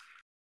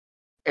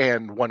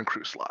and 1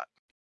 crew slot.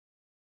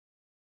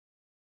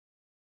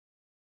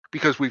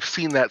 Because we've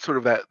seen that sort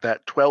of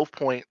that 12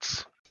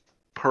 points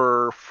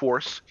per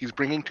force. He's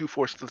bringing 2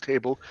 force to the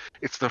table.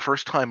 It's the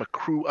first time a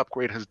crew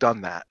upgrade has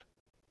done that.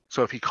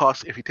 So if he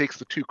takes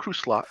the 2 crew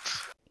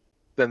slots,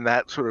 then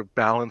that sort of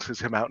balances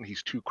him out, and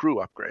he's 2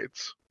 crew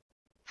upgrades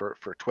for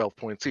 12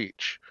 points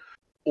each.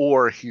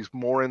 Or he's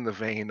more in the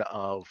vein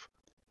of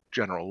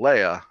General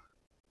Leia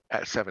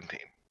at 17.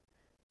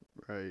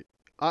 Right.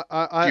 you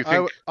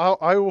think-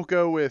 I will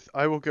go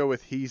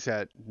with he's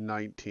at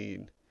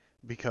 19,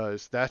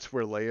 because that's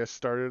where Leia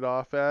started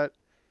off at,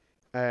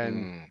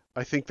 and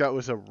I think that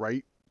was a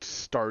right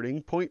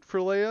starting point for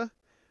Leia,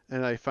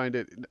 and I find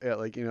it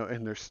like,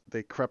 and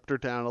they crept her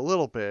down a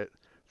little bit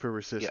for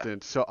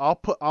resistance. So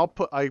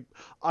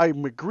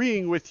I'm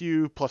agreeing with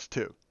you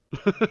 +2.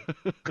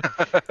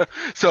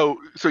 So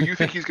you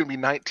think he's going to be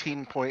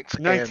 19 points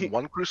 19 and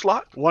 1 crew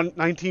slot?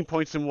 19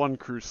 points in 1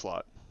 crew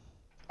slot.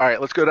 All right,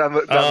 let's go down the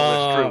list.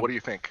 Drew, what do you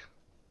think?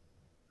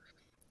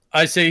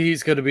 I say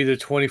he's going to be the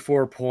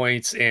 24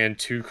 points and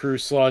 2 crew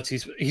slots.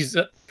 He's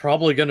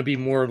probably going to be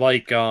more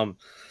like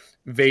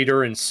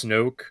Vader and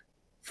Snoke,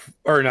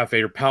 or not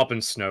Vader, Palp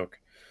and Snoke.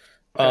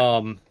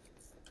 Okay.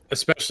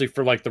 Especially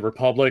for like the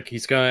Republic,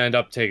 he's going to end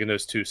up taking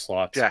those 2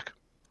 slots. Jack,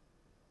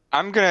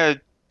 I'm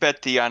gonna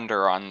bet the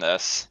under on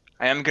this.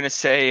 I am gonna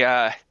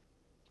say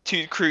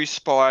 2 crew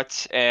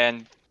spots,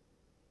 and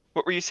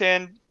what were you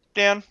saying,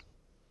 Dan?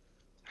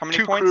 How many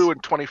 2 points? crew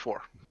and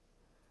 24.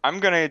 I'm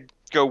gonna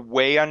go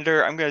way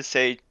under. I'm gonna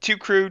say 2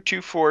 crew,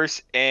 2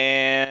 force,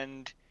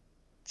 and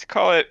let's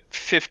call it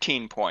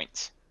 15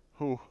 points.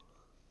 Ooh.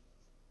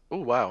 Oh,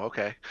 wow,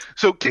 okay.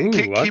 So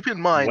keep in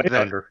mind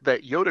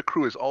that Yoda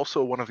crew is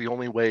also one of the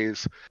only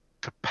ways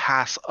to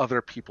pass other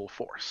people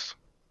force.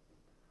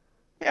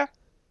 Yeah,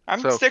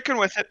 I'm sticking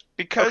with it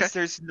because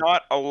there's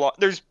not a lot.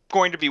 There's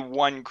going to be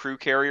 1 crew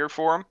carrier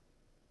for him.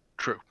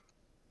 True.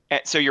 And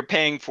so you're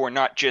paying for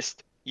not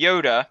just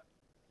Yoda,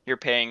 you're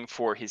paying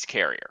for his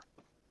carrier.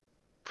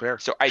 Fair.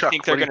 So I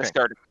think they're going to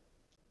start.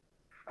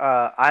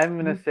 I'm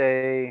going to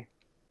say.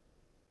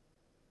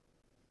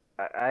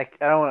 I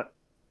don't want.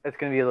 It's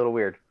going to be a little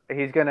weird.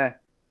 He's going to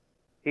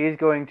He's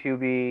going to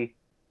be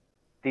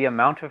the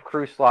amount of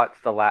crew slots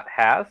the LAT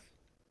has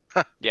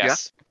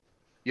Yes.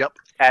 Yep.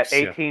 at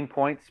Yeah. 18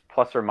 points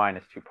plus or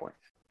minus 2 points.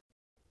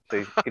 So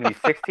he's going to be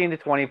 16 to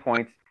 20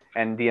 points,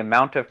 and the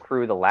amount of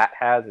crew the LAT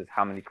has is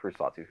how many crew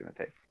slots he's going to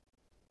take.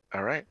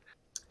 All right.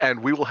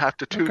 And we will have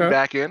to tune Okay.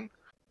 back in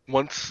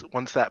once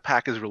that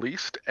pack is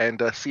released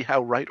and see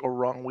how right or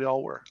wrong we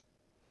all were.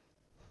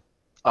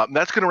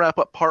 That's going to wrap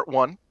up part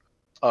 1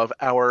 of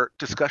our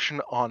discussion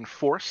on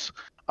Force.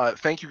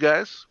 Thank you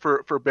guys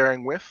for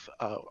bearing with.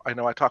 I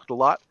know I talked a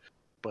lot,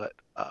 but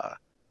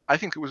I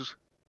think it was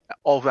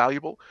all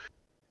valuable.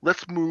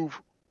 Let's move.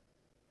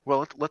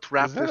 Well, let's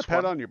wrap Is that this a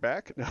pat one. on your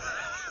back? No.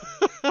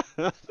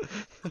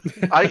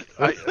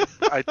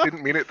 I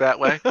didn't mean it that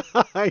way.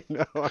 I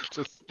know. I'm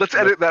just. Let's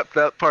edit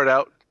that part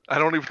out. I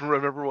don't even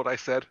remember what I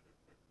said.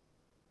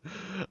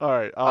 All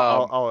right,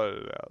 I'll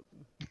edit it out.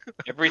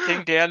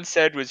 Everything Dan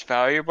said was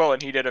valuable,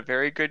 and he did a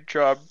very good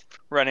job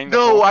running the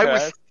No, whole I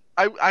cast.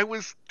 I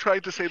was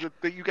trying to say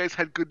that you guys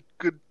had good.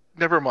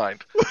 Never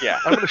mind. Yeah.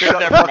 I'm gonna Good, shut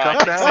the never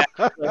fuck up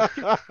mind.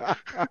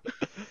 now.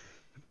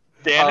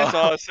 Dan is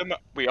awesome.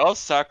 We all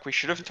suck. We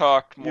should have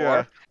talked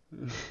more.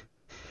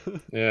 Yeah.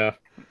 Yeah.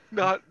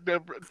 Not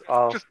never.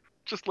 Oh.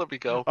 Just let me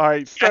go. All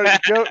right, start.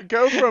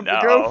 Go from.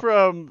 No. Go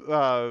from.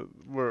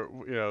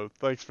 Where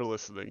Thanks for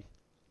listening.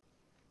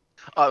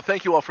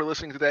 Thank you all for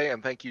listening today,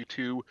 and thank you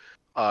to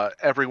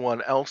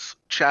everyone else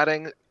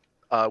chatting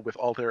with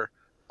all their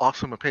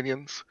awesome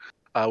opinions.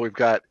 We've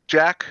got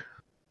Jack.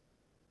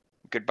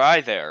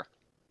 Goodbye there.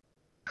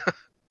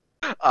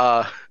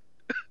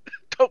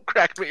 Don't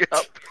crack me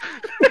up.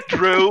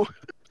 Drew,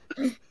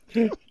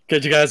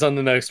 Catch you guys on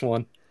the next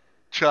one.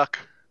 Chuck.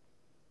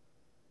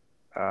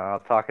 I'll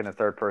talk in the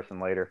third person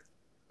later.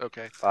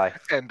 Okay, Bye.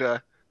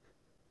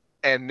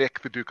 and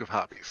Nick, the Duke of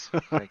Hobbies.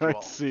 Thank you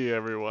all. See you,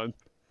 everyone.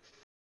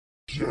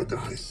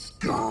 Jedi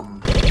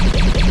scum.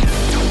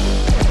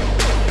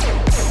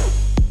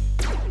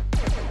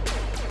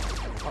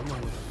 I'm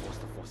one with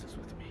the Force is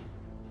with me.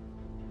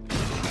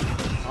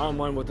 I'm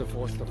one with the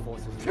Force is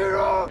with me.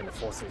 And the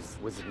Force is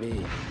with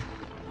me.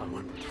 I'm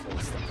one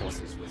with the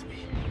Force is with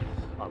me.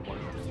 I'm one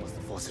with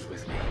the Force is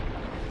with me.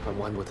 I'm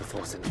one with the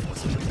Force and the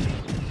Force is with me.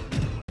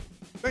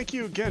 Thank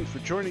you again for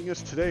joining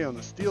us today on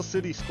the Steel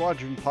City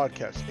Squadron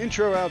podcast.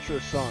 Intro,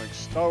 outro songs,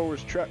 Star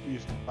Wars Trap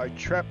Music by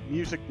Trap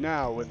Music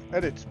Now with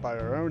edits by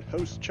our own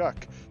host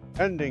Chuck.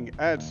 Ending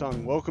ad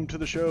song Welcome to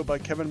the Show by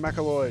Kevin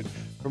McAloyd.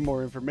 For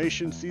more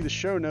information, see the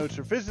show notes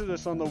or visit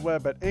us on the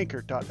web at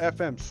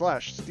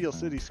anchor.fm/Steel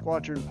City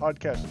Squadron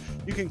Podcast.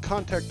 You can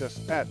contact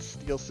us at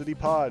Steel City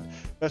Pod.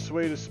 Best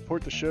way to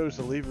support the show is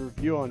to leave a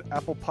review on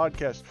Apple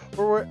Podcasts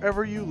or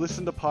wherever you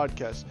listen to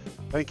podcasts.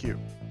 Thank you.